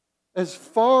 As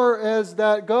far as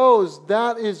that goes,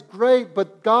 that is great,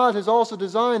 but God has also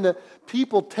designed that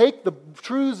people take the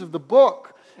truths of the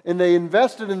book and they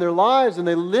invest it in their lives and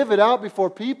they live it out before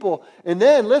people. And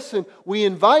then, listen, we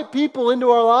invite people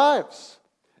into our lives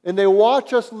and they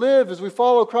watch us live as we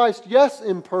follow Christ. Yes,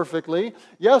 imperfectly.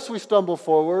 Yes, we stumble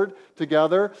forward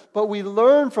together, but we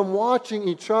learn from watching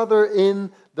each other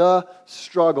in the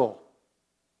struggle.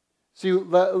 See,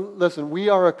 listen, we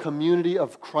are a community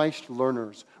of Christ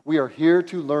learners. We are here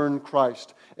to learn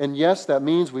Christ. And yes, that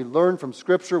means we learn from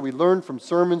Scripture, we learn from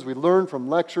sermons, we learn from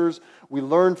lectures, we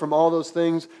learn from all those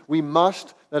things. We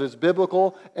must, that is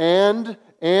biblical, and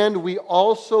we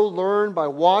also learn by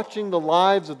watching the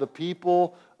lives of the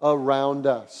people around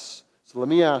us. So let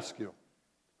me ask you,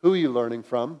 who are you learning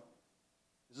from?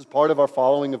 This is part of our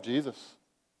following of Jesus.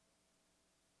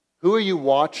 Who are you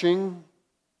watching?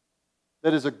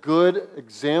 that is a good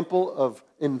example of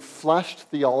enfleshed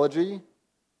theology?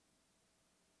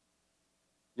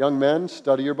 Young men,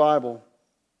 study your Bible.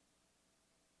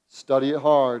 Study it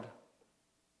hard.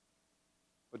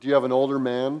 But do you have an older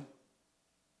man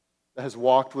that has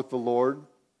walked with the Lord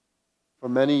for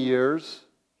many years,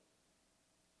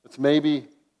 that's maybe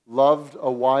loved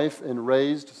a wife and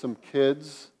raised some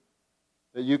kids,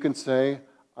 that you can say,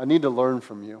 I need to learn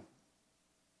from you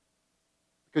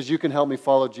because you can help me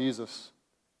follow Jesus?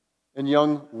 And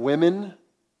young women,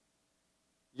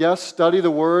 yes, study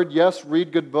the Word. Yes,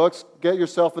 read good books. Get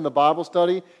yourself in the Bible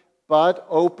study. But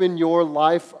open your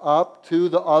life up to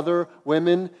the other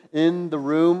women in the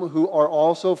room who are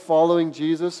also following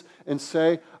Jesus and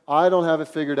say, I don't have it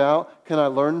figured out. Can I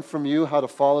learn from you how to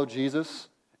follow Jesus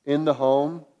in the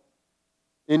home,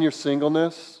 in your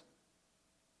singleness,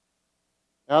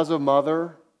 as a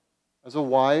mother, as a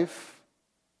wife?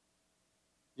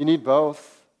 You need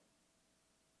both.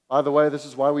 By the way, this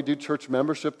is why we do church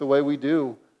membership the way we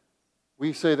do.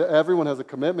 We say that everyone has a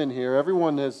commitment here.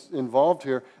 Everyone is involved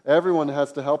here. Everyone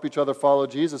has to help each other follow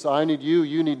Jesus. I need you.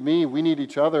 You need me. We need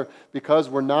each other because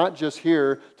we're not just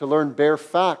here to learn bare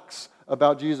facts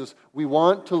about Jesus. We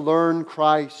want to learn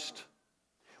Christ.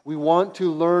 We want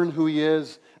to learn who He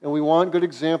is. And we want good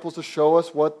examples to show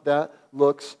us what that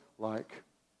looks like.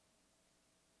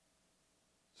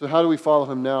 So how do we follow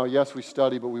Him now? Yes, we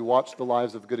study, but we watch the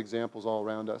lives of good examples all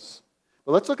around us.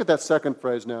 But let's look at that second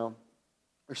phrase now.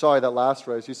 That last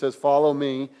phrase. He says, follow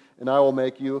me and I will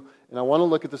make you. And I want to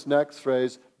look at this next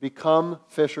phrase, become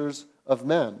fishers of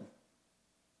men.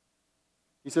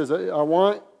 He says, I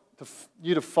want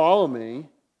you to follow me.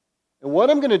 And what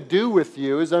I'm going to do with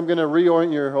you is I'm going to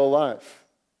reorient your whole life.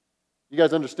 You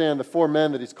guys understand the 4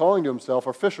 men that He's calling to Himself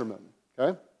are fishermen.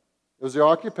 Okay? It was their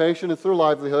occupation. It's their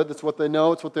livelihood. That's what they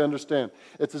know. It's what they understand.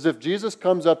 It's as if Jesus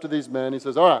comes up to these men. He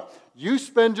says, all right, you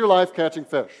spend your life catching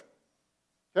fish.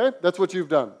 Okay? That's what you've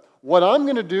done. What I'm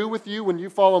going to do with you when you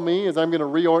follow me is I'm going to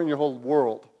reorient your whole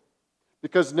world.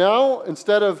 Because now,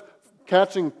 instead of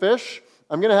catching fish,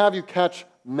 I'm going to have you catch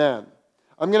men.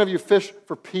 I'm going to have you fish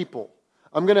for people.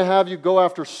 I'm going to have you go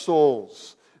after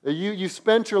souls. You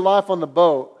spent your life on the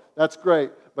boat. That's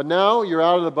great. But now you're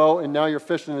out of the boat and now you're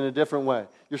fishing in a different way.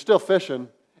 You're still fishing.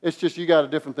 It's just you got a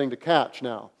different thing to catch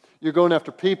now. You're going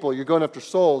after people. You're going after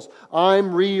souls. I'm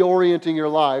reorienting your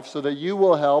life so that you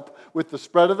will help with the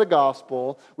spread of the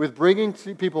gospel, with bringing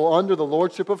people under the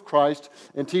lordship of Christ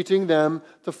and teaching them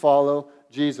to follow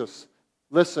Jesus.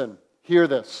 Listen, hear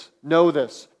this, know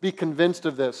this, be convinced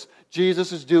of this.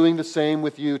 Jesus is doing the same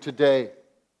with you today.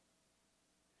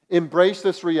 Embrace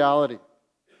this reality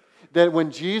that when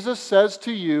Jesus says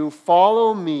to you,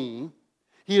 follow me,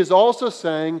 He is also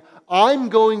saying, I'm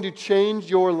going to change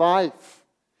your life.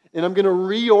 And I'm going to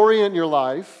reorient your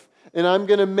life, and I'm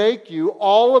going to make you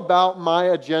all about my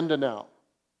agenda now.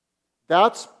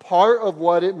 That's part of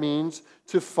what it means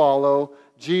to follow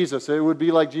Jesus. It would be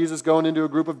like Jesus going into a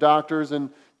group of doctors,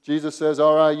 and Jesus says,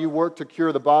 all right, you work to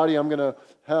cure the body. I'm going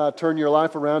to turn your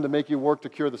life around to make you work to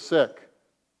cure the sick.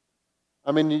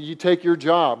 I mean, you take your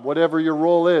job, whatever your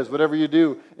role is, whatever you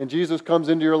do, and Jesus comes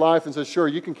into your life and says, sure,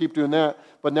 you can keep doing that,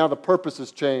 but now the purpose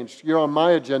has changed. You're on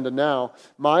my agenda now.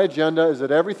 My agenda is that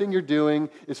everything you're doing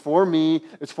is for me,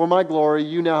 it's for my glory.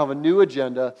 You now have a new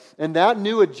agenda, and that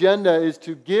new agenda is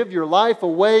to give your life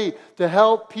away to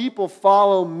help people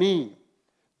follow me.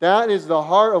 That is the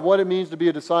heart of what it means to be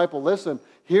a disciple. Listen,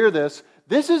 hear this.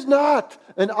 This is not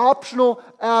an optional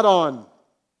add-on.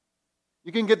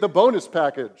 You can get the bonus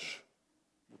package.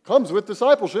 Comes with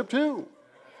discipleship too.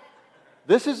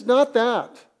 This is not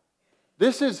that.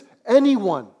 This is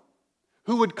anyone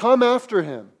who would come after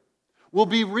Him will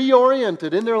be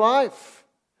reoriented in their life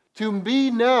to be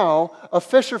now a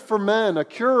fisher for men, a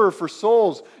curer for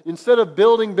souls. Instead of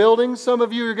building buildings, some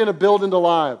of you are going to build into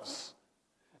lives.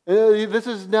 This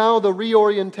is now the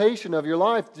reorientation of your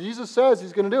life. Jesus says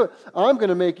He's going to do it. I'm going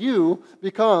to make you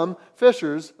become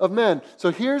fishers of men.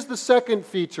 So here's the second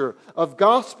feature of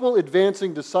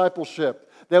gospel-advancing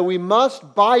discipleship that we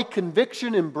must, by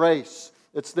conviction, embrace.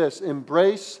 It's this: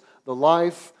 embrace the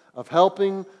life of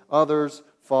helping others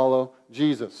follow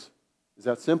Jesus. Is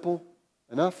that simple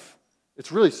enough?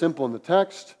 It's really simple in the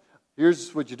text.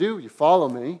 Here's what you do. You follow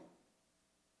me.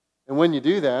 And when you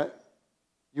do that,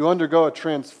 you undergo a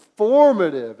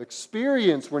transformative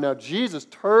experience where now Jesus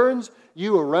turns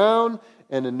you around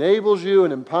and enables you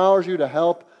and empowers you to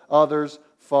help others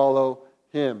follow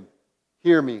Him.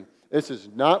 Hear me. This is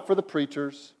not for the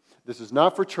preachers. This is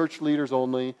not for church leaders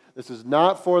only. This is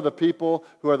not for the people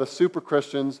who are the super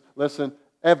Christians. Listen,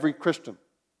 every Christian.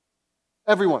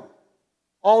 Everyone.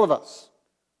 All of us.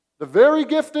 The very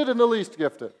gifted and the least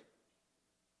gifted.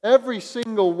 Every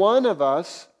single one of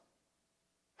us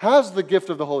has the gift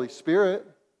of the Holy Spirit.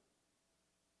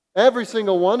 Every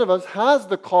single one of us has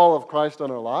the call of Christ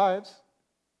on our lives.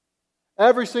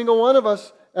 Every single one of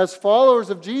us, as followers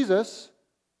of Jesus,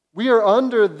 we are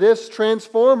under this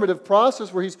transformative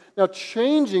process where He's now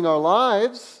changing our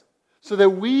lives so that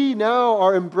we now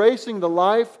are embracing the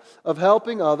life of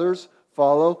helping others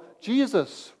follow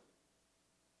Jesus.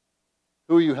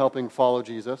 Who are you helping follow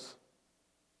Jesus?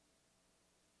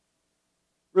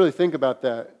 Really think about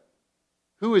that.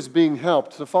 Who is being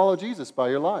helped to follow Jesus by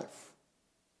your life?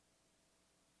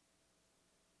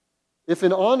 If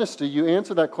in honesty you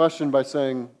answer that question by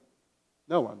saying,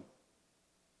 no one.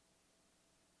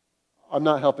 I'm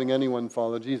not helping anyone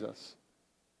follow Jesus.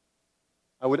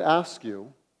 I would ask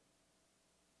you,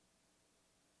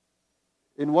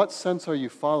 in what sense are you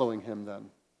following Him then?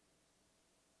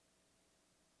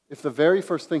 If the very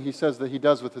first thing He says that He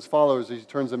does with His followers is He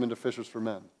turns them into fishers for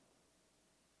men.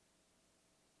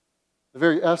 The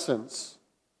very essence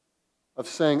of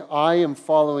saying, I am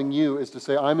following you, is to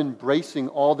say, I'm embracing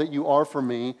all that you are for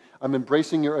me. I'm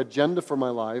embracing your agenda for my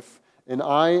life, and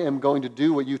I am going to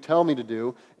do what you tell me to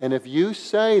do. And if you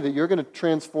say that you're going to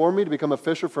transform me to become a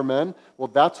fisher for men, well,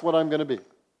 that's what I'm going to be.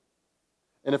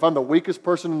 And if I'm the weakest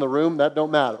person in the room, that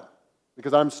don't matter,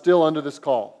 because I'm still under this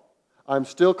call. I'm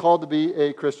still called to be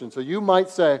a Christian. So you might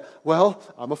say, well,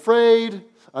 I'm afraid,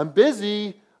 I'm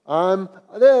busy, I'm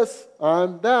this,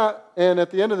 I'm that. And at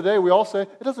the end of the day, we all say,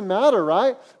 it doesn't matter,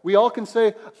 right? We all can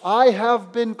say, I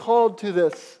have been called to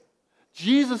this.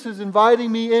 Jesus is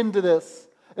inviting me into this.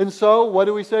 And so, what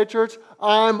do we say, church?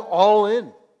 I'm all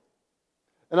in.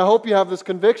 And I hope you have this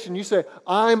conviction. You say,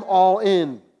 I'm all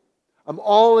in. I'm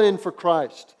all in for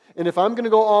Christ. And if I'm going to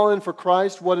go all in for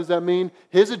Christ, what does that mean?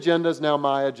 His agenda is now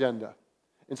my agenda.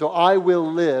 And so I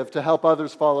will live to help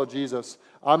others follow Jesus.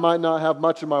 I might not have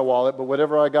much in my wallet, but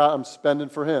whatever I got, I'm spending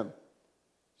for Him.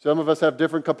 Some of us have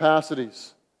different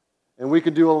capacities, and we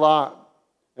can do a lot.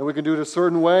 And we can do it a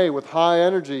certain way with high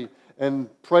energy. And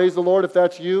praise the Lord, if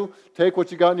that's you, take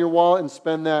what you got in your wallet and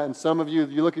spend that. And some of you,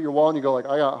 you look at your wallet and you go like,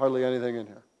 I got hardly anything in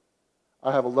here.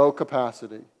 I have a low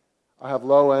capacity. I have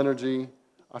low energy.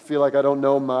 I feel like I don't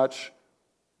know much.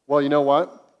 Well, you know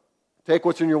what? Take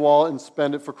what's in your wallet and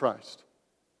spend it for Christ.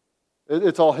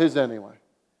 It's all His anyway.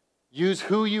 Use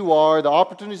who you are, the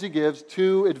opportunities He gives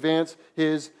to advance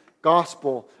His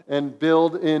gospel and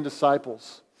build in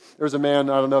disciples. There's a man,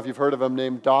 I don't know if you've heard of him,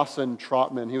 named Dawson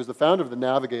Trotman. He was the founder of the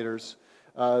Navigators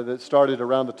that started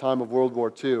around the time of World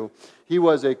War II. He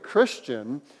was a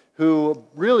Christian who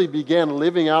really began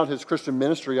living out his Christian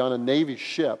ministry on a Navy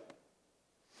ship.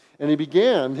 And he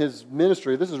began his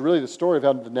ministry, this is really the story of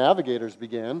how the Navigators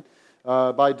began,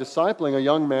 by discipling a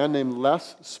young man named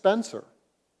Les Spencer.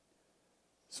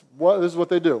 This is what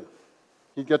they do.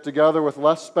 He'd get together with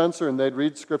Les Spencer and they'd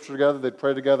read Scripture together, they'd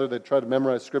pray together, they'd try to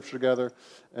memorize Scripture together,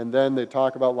 and then they'd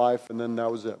talk about life, and then that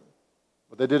was it.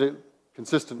 But they did it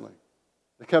consistently.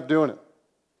 They kept doing it.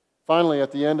 Finally,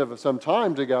 at the end of some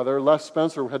time together, Les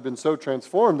Spencer had been so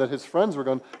transformed that his friends were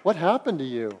going, what happened to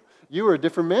you? You were a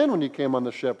different man when you came on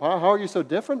the ship. How are you so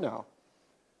different now?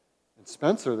 And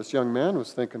Spencer, this young man,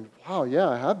 was thinking, wow, yeah,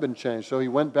 I have been changed. So he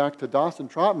went back to Dawson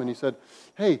Trotman. He said,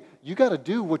 hey, you got to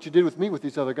do what you did with me with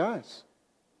these other guys.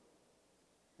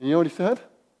 And you know what he said?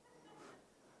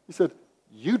 He said,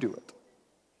 you do it.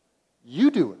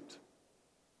 You do it.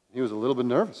 He was a little bit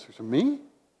nervous. He said, me?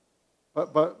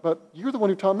 But you're the one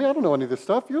who taught me. I don't know any of this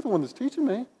stuff. You're the one that's teaching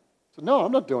me. He said, no,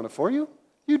 I'm not doing it for you.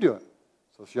 You do it.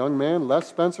 So this young man, Les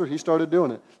Spencer, he started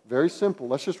doing it. Very simple.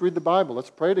 Let's just read the Bible.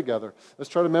 Let's pray together. Let's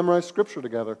try to memorize Scripture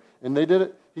together. And they did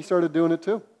it. He started doing it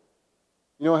too.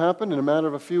 You know what happened? In a matter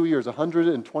of a few years,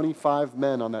 125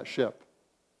 men on that ship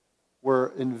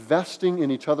were investing in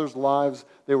each other's lives.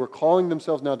 They were calling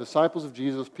themselves now disciples of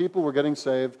Jesus. People were getting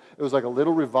saved. It was like a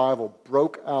little revival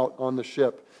broke out on the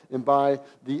ship. And by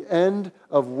the end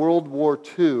of World War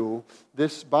II,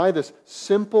 by this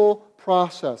simple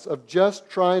process of just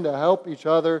trying to help each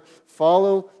other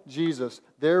follow Jesus,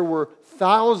 there were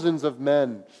thousands of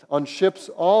men on ships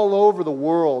all over the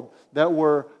world that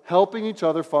were helping each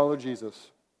other follow Jesus.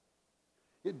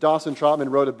 Dawson Trotman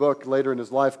wrote a book later in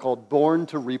his life called Born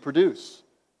to Reproduce.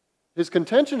 His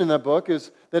contention in that book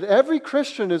is that every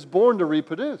Christian is born to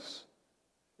reproduce.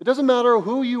 It doesn't matter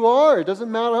who you are. It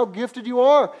doesn't matter how gifted you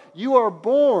are. You are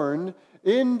born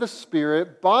in the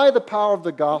Spirit by the power of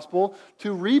the gospel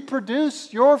to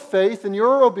reproduce your faith and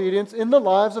your obedience in the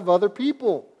lives of other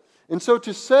people. And so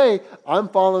to say, I'm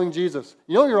following Jesus,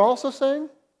 you know what you're also saying?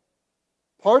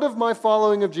 Part of my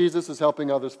following of Jesus is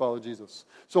helping others follow Jesus.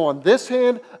 So on this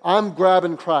hand, I'm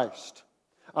grabbing Christ.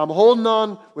 I'm holding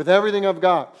on with everything I've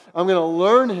got. I'm going to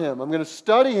learn Him. I'm going to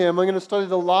study Him. I'm going to study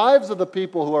the lives of the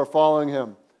people who are following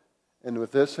Him. And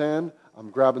with this hand, I'm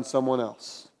grabbing someone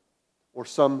else or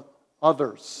some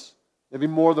others. Maybe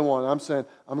more than one. I'm saying,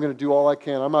 I'm going to do all I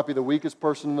can. I might be the weakest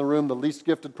person in the room, the least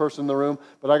gifted person in the room,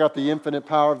 but I got the infinite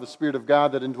power of the Spirit of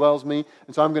God that indwells me,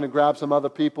 and so I'm going to grab some other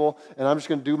people, and I'm just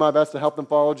going to do my best to help them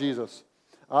follow Jesus.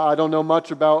 I don't know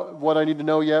much about what I need to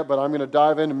know yet, but I'm going to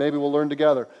dive in, and maybe we'll learn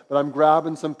together. But I'm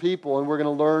grabbing some people, and we're going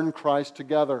to learn Christ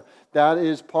together. That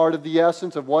is part of the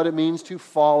essence of what it means to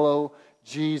follow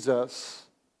Jesus.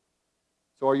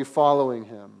 So are you following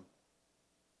Him?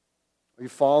 Are you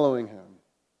following Him?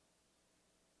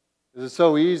 It's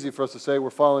so easy for us to say we're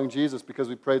following Jesus because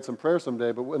we prayed some prayer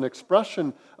someday, but an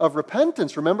expression of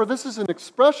repentance, remember, this is an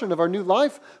expression of our new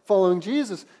life following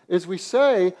Jesus, is we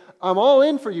say, I'm all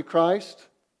in for you, Christ.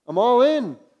 I'm all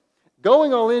in.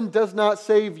 Going all in does not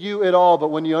save you at all, but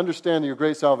when you understand your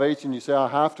great salvation, you say, I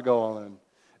have to go all in.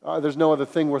 There's no other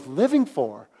thing worth living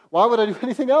for. Why would I do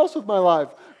anything else with my life?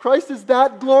 Christ is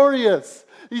that glorious.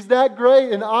 He's that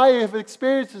great, and I have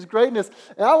experienced His greatness,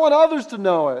 and I want others to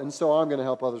know it, and so I'm going to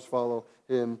help others follow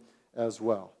Him as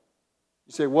well.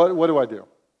 You say, what do I do?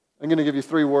 I'm going to give you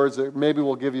 3 words that maybe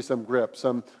will give you some grip,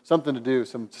 something to do,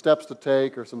 some steps to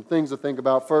take, or some things to think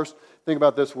about. First, think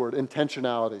about this word,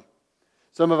 intentionality.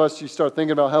 Some of us, you start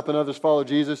thinking about helping others follow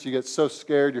Jesus, you get so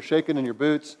scared, you're shaking in your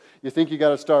boots, you think you got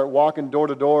to start walking door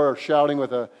to door or shouting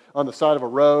on the side of a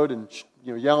road and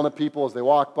yelling at people as they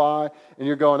walk by, and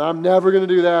you're going, I'm never going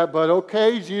to do that, but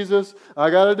okay, Jesus, I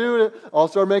got to do it. I'll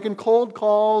start making cold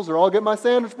calls, or I'll get my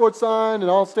sandwich board signed,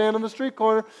 and I'll stand on the street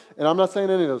corner, and I'm not saying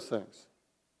any of those things.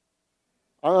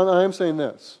 I am saying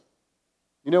this.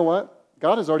 You know what?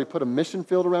 God has already put a mission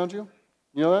field around you.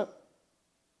 You know that?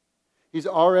 He's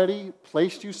already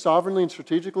placed you sovereignly and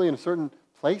strategically in a certain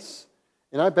place.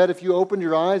 And I bet if you opened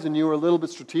your eyes and you were a little bit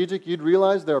strategic, you'd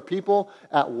realize there are people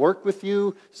at work with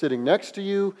you, sitting next to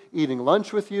you, eating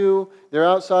lunch with you. They're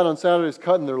outside on Saturdays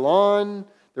cutting their lawn.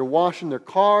 They're washing their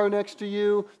car next to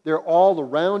you. They're all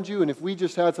around you. And if we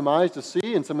just had some eyes to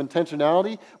see and some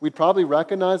intentionality, we'd probably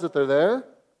recognize that they're there.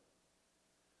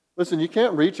 Listen, you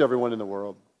can't reach everyone in the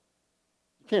world.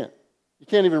 You can't. You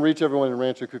can't even reach everyone in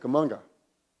Rancho Cucamonga.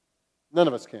 None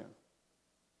of us can.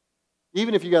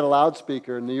 Even if you got a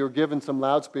loudspeaker and you were given some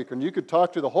loudspeaker and you could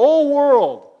talk to the whole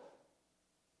world,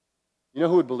 you know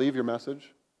who would believe your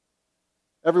message?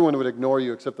 Everyone would ignore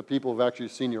you except the people who've actually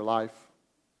seen your life.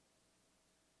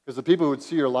 Because the people who would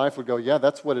see your life would go, yeah,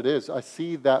 that's what it is. I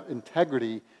see that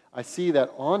integrity. I see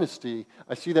that honesty.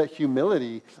 I see that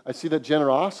humility. I see that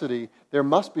generosity. There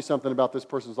must be something about this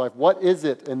person's life. What is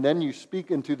it? And then you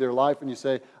speak into their life and you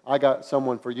say, I got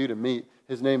someone for you to meet.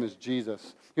 His name is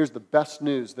Jesus. Here's the best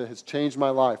news that has changed my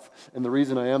life. And the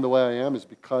reason I am the way I am is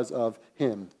because of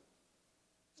Him.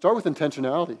 Start with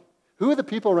intentionality. Who are the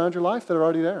people around your life that are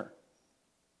already there?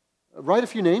 Write a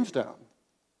few names down.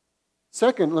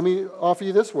 Second, let me offer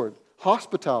you this word,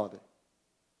 hospitality.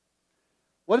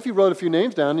 What if you wrote a few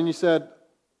names down and you said,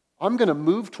 I'm going to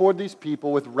move toward these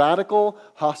people with radical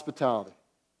hospitality?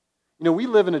 You know, we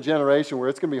live in a generation where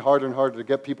it's going to be harder and harder to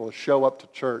get people to show up to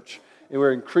church. And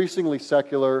we're increasingly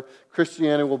secular.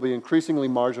 Christianity will be increasingly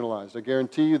marginalized. I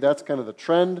guarantee you that's kind of the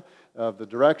trend of the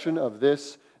direction of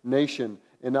this nation.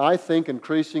 And I think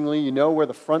increasingly, you know where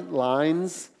the front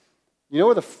lines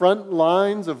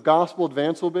of gospel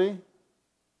advance will be?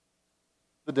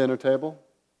 The dinner table,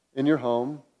 in your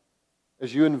home,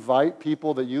 as you invite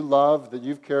people that you love, that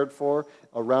you've cared for,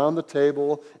 around the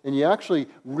table, and you actually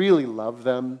really love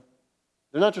them.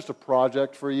 They're not just a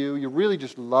project for you. You're really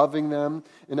just loving them.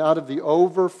 And out of the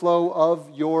overflow of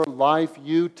your life,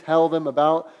 you tell them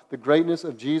about the greatness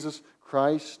of Jesus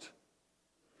Christ.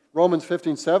 Romans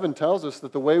 15:7 tells us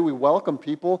that the way we welcome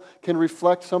people can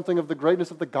reflect something of the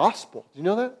greatness of the gospel. Do you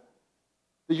know that?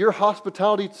 That your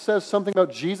hospitality says something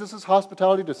about Jesus'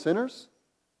 hospitality to sinners?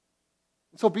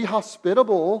 And so be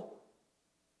hospitable.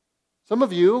 Some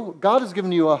of you, God has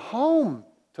given you a home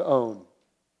to own.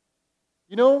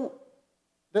 You know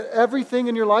that everything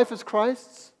in your life is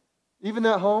Christ's? Even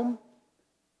that home,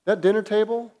 that dinner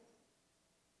table,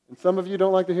 and some of you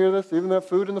don't like to hear this, even that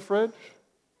food in the fridge,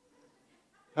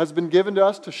 has been given to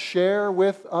us to share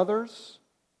with others.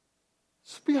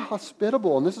 Just be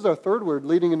hospitable. And this is our third word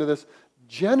leading into this,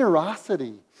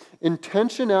 generosity,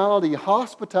 intentionality,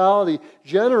 hospitality,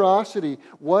 generosity.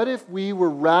 What if we were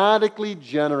radically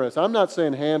generous? I'm not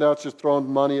saying handouts, just throwing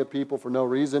money at people for no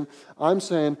reason. I'm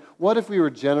saying, what if we were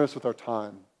generous with our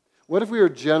time? What if we were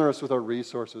generous with our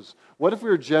resources? What if we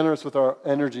were generous with our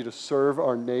energy to serve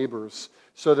our neighbors,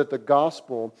 so that the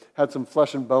gospel had some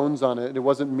flesh and bones on it, and it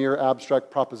wasn't mere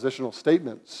abstract propositional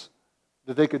statements,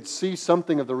 that they could see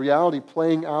something of the reality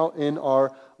playing out in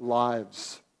our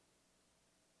lives.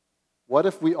 What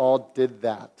if we all did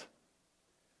that?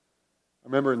 I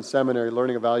remember in seminary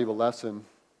learning a valuable lesson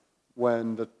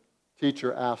when the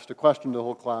teacher asked a question to the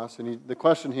whole class, and the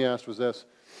question he asked was this: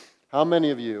 how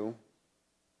many of you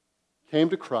came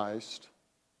to Christ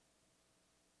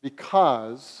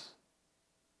because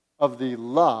of the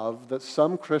love that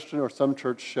some Christian or some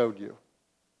church showed you?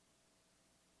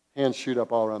 Hands shoot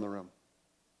up all around the room.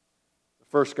 The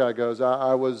first guy goes,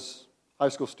 I was a high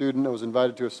school student. I was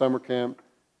invited to a summer camp.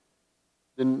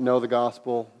 Didn't know the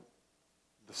gospel.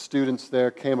 The students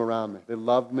there came around me. They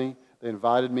loved me. They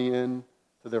invited me in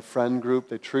to their friend group.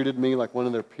 They treated me like one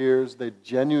of their peers. They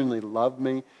genuinely loved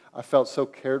me. I felt so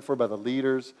cared for by the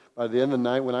leaders. By the end of the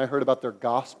night, when I heard about their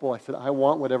gospel, I said, I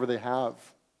want whatever they have.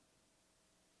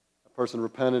 A person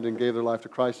repented and gave their life to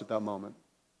Christ at that moment.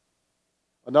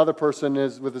 Another person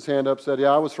with his hand up said,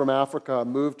 I was from Africa,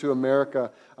 moved to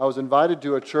America. I was invited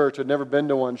to a church. I'd never been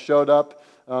to one. Showed up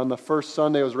on the first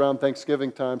Sunday. It was around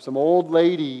Thanksgiving time. Some old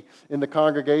lady in the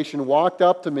congregation walked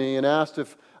up to me and asked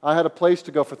if I had a place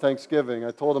to go for Thanksgiving. I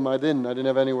told him I didn't. I didn't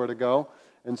have anywhere to go.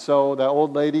 And so that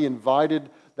old lady invited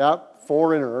that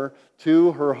foreigner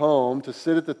to her home to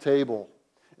sit at the table.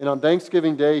 And on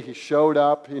Thanksgiving Day, he showed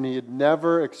up, and he had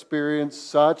never experienced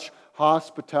such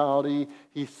hospitality.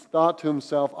 He thought to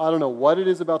himself, I don't know what it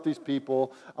is about these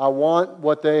people. I want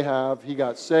what they have. He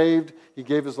got saved. He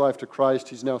gave his life to Christ.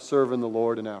 He's now serving the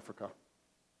Lord in Africa.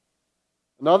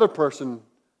 Another person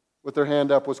with their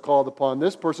hand up was called upon.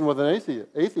 This person was an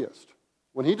atheist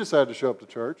when he decided to show up to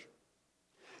church.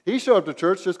 He showed up to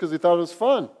church just because he thought it was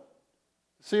fun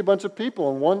to see a bunch of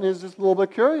people, and one is just a little bit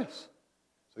curious.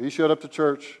 So he showed up to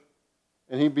church,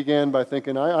 and he began by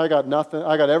thinking, I got nothing.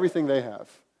 I got everything they have.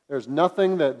 There's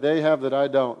nothing that they have that I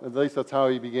don't. At least that's how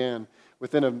he began.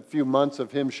 Within a few months of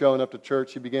him showing up to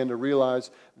church, he began to realize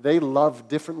they love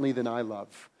differently than I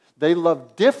love. They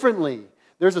love differently.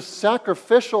 There's a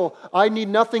sacrificial, I need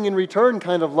nothing in return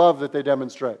kind of love that they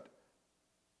demonstrate.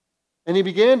 And he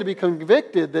began to be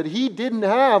convicted that he didn't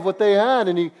have what they had.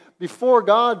 And he, before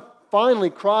God finally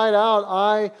cried out,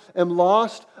 I am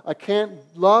lost. I can't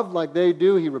love like they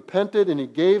do. He repented and he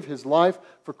gave his life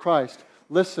for Christ.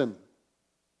 Listen,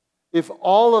 if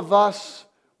all of us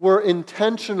were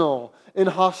intentional and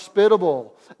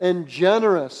hospitable and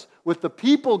generous with the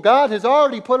people God has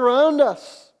already put around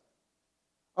us,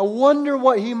 I wonder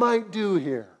what he might do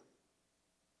here.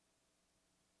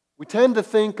 We tend to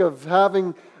think of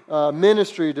having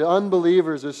ministry to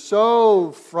unbelievers as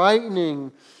so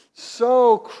frightening,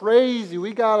 so crazy.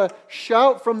 We got to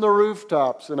shout from the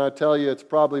rooftops. And I tell you, it's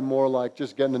probably more like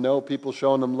just getting to know people,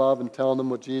 showing them love, and telling them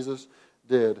what Jesus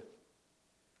did.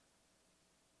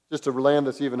 Just to land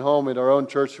this even home in our own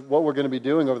church, what we're going to be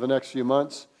doing over the next few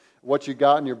months, what you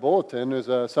got in your bulletin is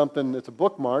something that's a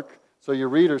bookmark. So your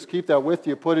readers, keep that with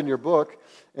you, put in your book.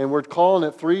 And we're calling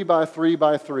it 3 by 3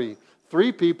 by 3.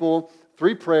 3 people,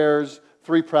 3 prayers,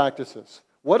 3 practices.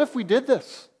 What if we did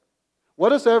this?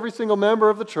 What if every single member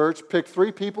of the church picked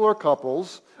 3 people or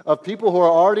couples of people who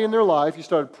are already in their life? You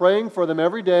started praying for them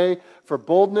every day for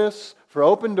boldness, for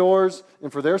open doors,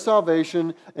 and for their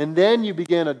salvation. And then you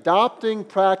began adopting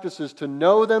practices to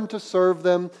know them, to serve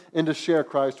them, and to share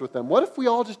Christ with them. What if we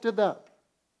all just did that?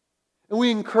 And we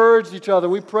encouraged each other,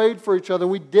 we prayed for each other,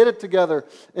 and we did it together.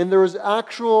 And there was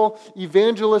actual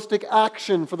evangelistic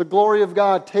action for the glory of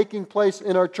God taking place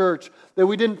in our church, that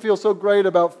we didn't feel so great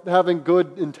about having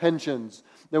good intentions,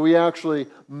 that we actually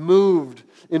moved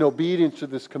in obedience to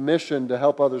this commission to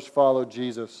help others follow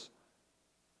Jesus.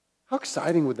 How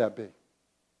exciting would that be?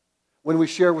 When we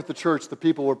share with the church the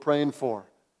people we're praying for,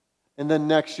 and then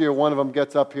next year one of them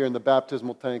gets up here in the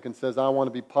baptismal tank and says, I want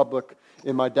to be public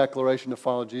in my declaration to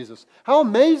follow Jesus. How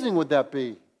amazing would that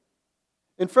be?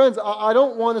 And friends, I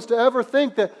don't want us to ever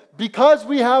think that because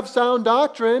we have sound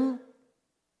doctrine,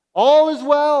 all is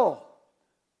well.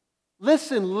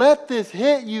 Listen, let this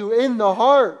hit you in the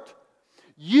heart.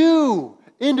 You,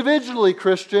 individually,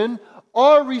 Christian,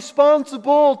 are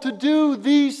responsible to do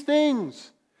these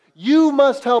things. You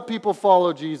must help people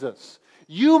follow Jesus.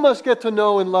 You must get to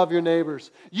know and love your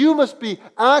neighbors. You must be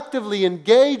actively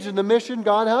engaged in the mission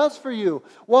God has for you.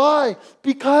 Why?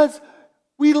 Because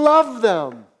we love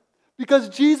them. Because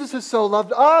Jesus has so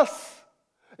loved us.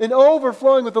 And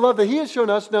overflowing with the love that He has shown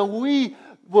us, now we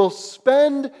will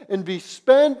spend and be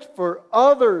spent for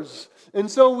others. And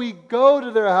so we go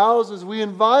to their houses, we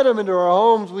invite them into our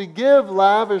homes, we give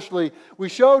lavishly, we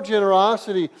show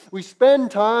generosity, we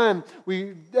spend time,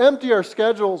 we empty our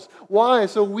schedules. Why?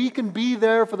 So we can be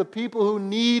there for the people who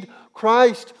need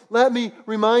Christ. Let me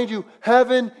remind you,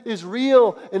 heaven is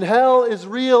real and hell is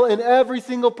real, and every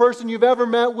single person you've ever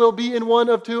met will be in one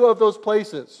of two of those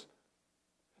places.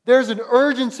 There's an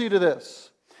urgency to this.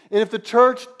 And if the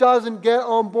church doesn't get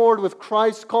on board with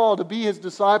Christ's call to be His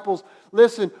disciples,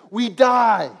 listen, we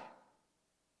die.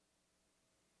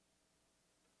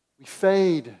 We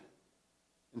fade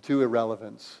into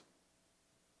irrelevance.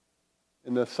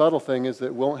 And the subtle thing is that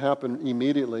it won't happen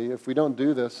immediately. If we don't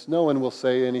do this, no one will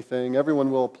say anything. Everyone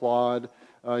will applaud,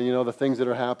 the things that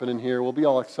are happening here. We'll be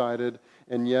all excited.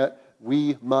 And yet,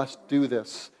 we must do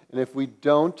this. And if we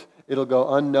don't, it'll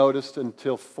go unnoticed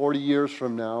until 40 years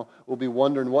from now. We'll be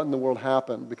wondering what in the world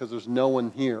happened because there's no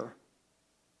one here.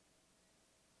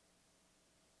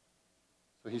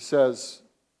 So he says,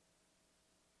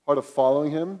 part of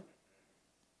following Him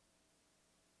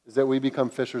is that we become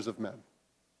fishers of men.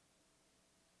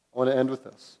 I want to end with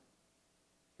this.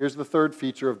 Here's the third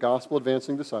feature of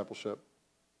gospel-advancing discipleship.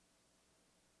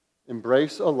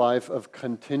 Embrace a life of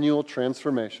continual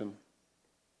transformation.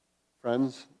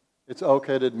 Friends, it's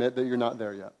okay to admit that you're not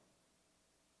there yet.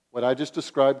 What I just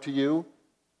described to you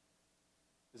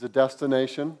is a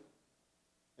destination,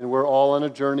 and we're all on a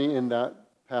journey in that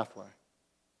pathway.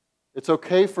 It's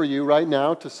okay for you right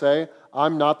now to say,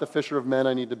 I'm not the fisher of men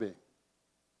I need to be.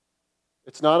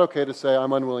 It's not okay to say,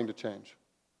 I'm unwilling to change.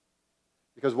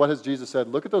 Because what has Jesus said?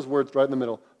 Look at those words right in the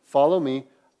middle. Follow me,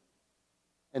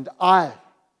 and I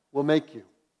will make you.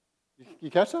 You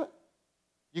catch that?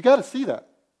 You got to see that.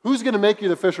 Who's going to make you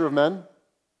the fisher of men?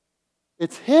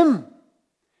 It's Him.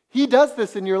 He does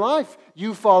this in your life.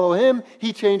 You follow Him,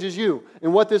 He changes you.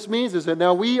 And what this means is that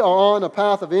now we are on a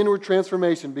path of inward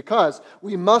transformation because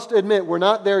we must admit we're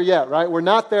not there yet, right? We're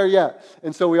not there yet.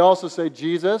 And so we also say,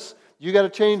 Jesus, you got to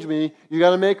change me. You got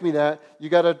to make me that. You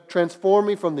got to transform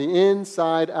me from the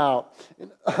inside out.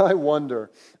 And I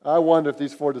wonder if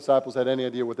these 4 disciples had any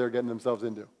idea what they're getting themselves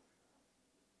into.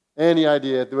 Any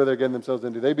idea where they're getting themselves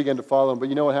into. They began to follow Him. But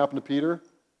you know what happened to Peter?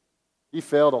 He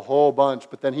failed a whole bunch,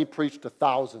 but then he preached to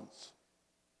thousands.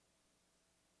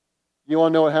 You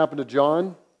want to know what happened to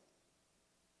John?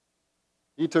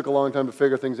 He took a long time to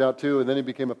figure things out too, and then he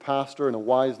became a pastor and a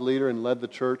wise leader and led the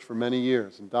church for many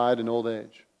years and died in old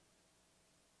age.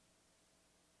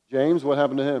 James, what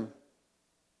happened to him?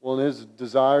 Well, in his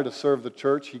desire to serve the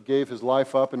church, he gave his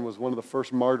life up and was one of the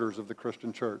first martyrs of the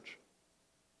Christian church.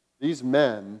 These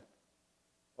men,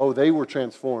 they were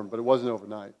transformed, but it wasn't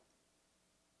overnight.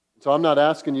 So I'm not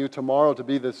asking you tomorrow to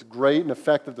be this great and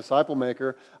effective disciple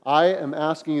maker. I am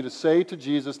asking you to say to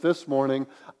Jesus this morning,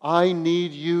 I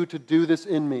need you to do this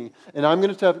in me. And I'm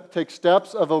going to take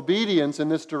steps of obedience in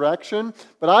this direction,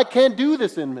 but I can't do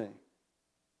this in me.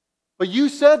 But you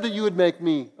said that you would make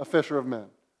me a fisher of men.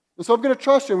 And so I'm going to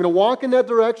trust you. I'm going to walk in that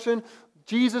direction.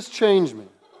 Jesus, change me.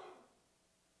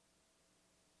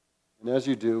 And as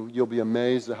you do, you'll be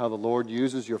amazed at how the Lord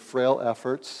uses your frail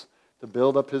efforts to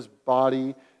build up His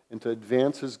body and to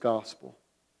advance His gospel.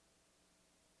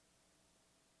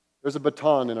 There's a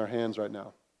baton in our hands right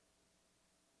now.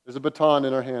 There's a baton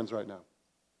in our hands right now.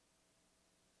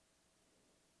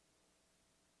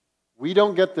 We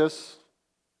don't get this.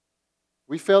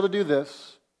 We fail to do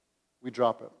this. We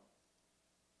drop it.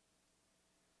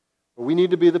 But we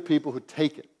need to be the people who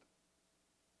take it,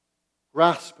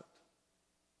 grasp it,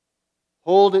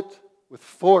 hold it with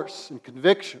force and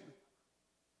conviction.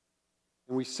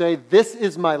 And we say, this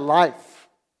is my life.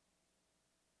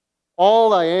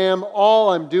 All I am,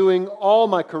 all I'm doing, all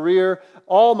my career,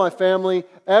 all my family,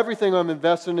 everything I'm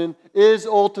invested in is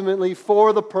ultimately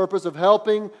for the purpose of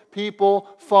helping people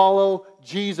follow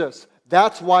Jesus.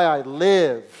 That's why I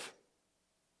live.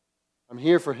 I'm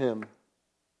here for Him.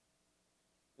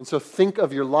 And so think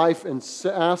of your life and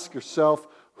ask yourself,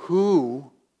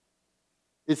 who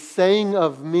is saying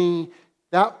of me,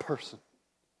 that person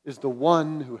is the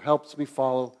one who helps me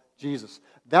follow Jesus.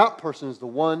 That person is the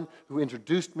one who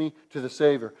introduced me to the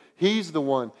Savior. He's the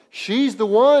one. She's the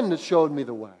one that showed me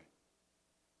the way.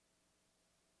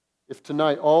 If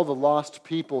tonight all the lost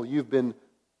people you've been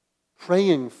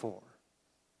praying for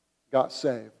got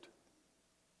saved,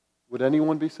 would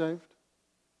anyone be saved?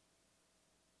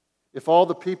 If all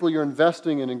the people you're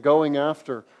investing in and going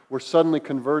after were suddenly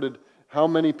converted, how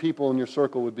many people in your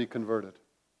circle would be converted?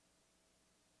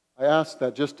 I ask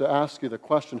that just to ask you the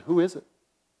question, who is it?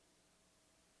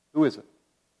 Who is it?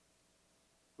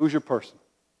 Who's your person?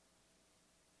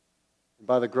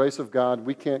 By the grace of God,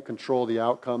 we can't control the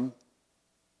outcome.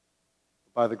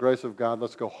 By the grace of God,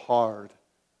 let's go hard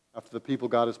after the people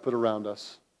God has put around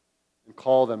us and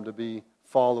call them to be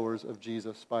followers of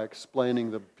Jesus by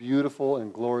explaining the beautiful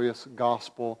and glorious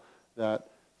gospel that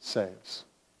saves.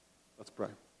 Let's pray.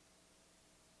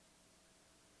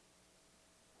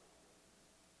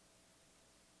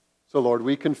 So, Lord,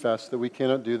 we confess that we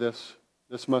cannot do this.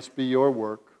 This must be your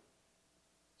work.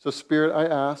 So, Spirit, I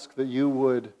ask that you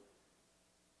would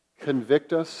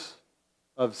convict us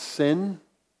of sin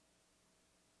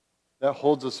that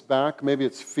holds us back. Maybe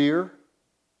it's fear.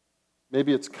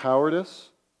 Maybe it's cowardice.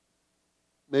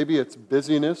 Maybe it's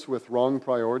busyness with wrong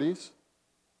priorities.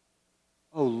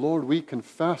 Oh, Lord, we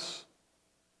confess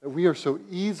that we are so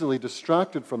easily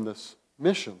distracted from this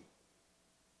mission.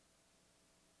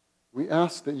 We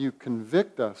ask that you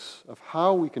convict us of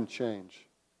how we can change.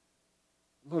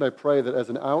 Lord, I pray that as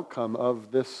an outcome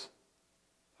of this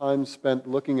time spent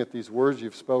looking at these words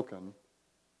you've spoken,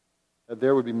 that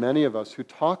there would be many of us who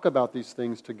talk about these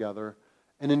things together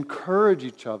and encourage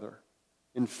each other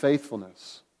in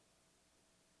faithfulness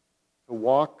to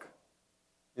walk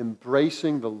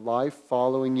embracing the life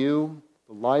following you,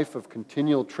 the life of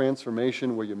continual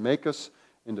transformation where you make us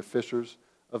into fishers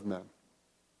of men.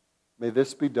 May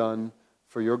this be done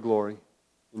for your glory.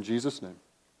 In Jesus' name,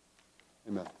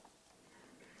 amen.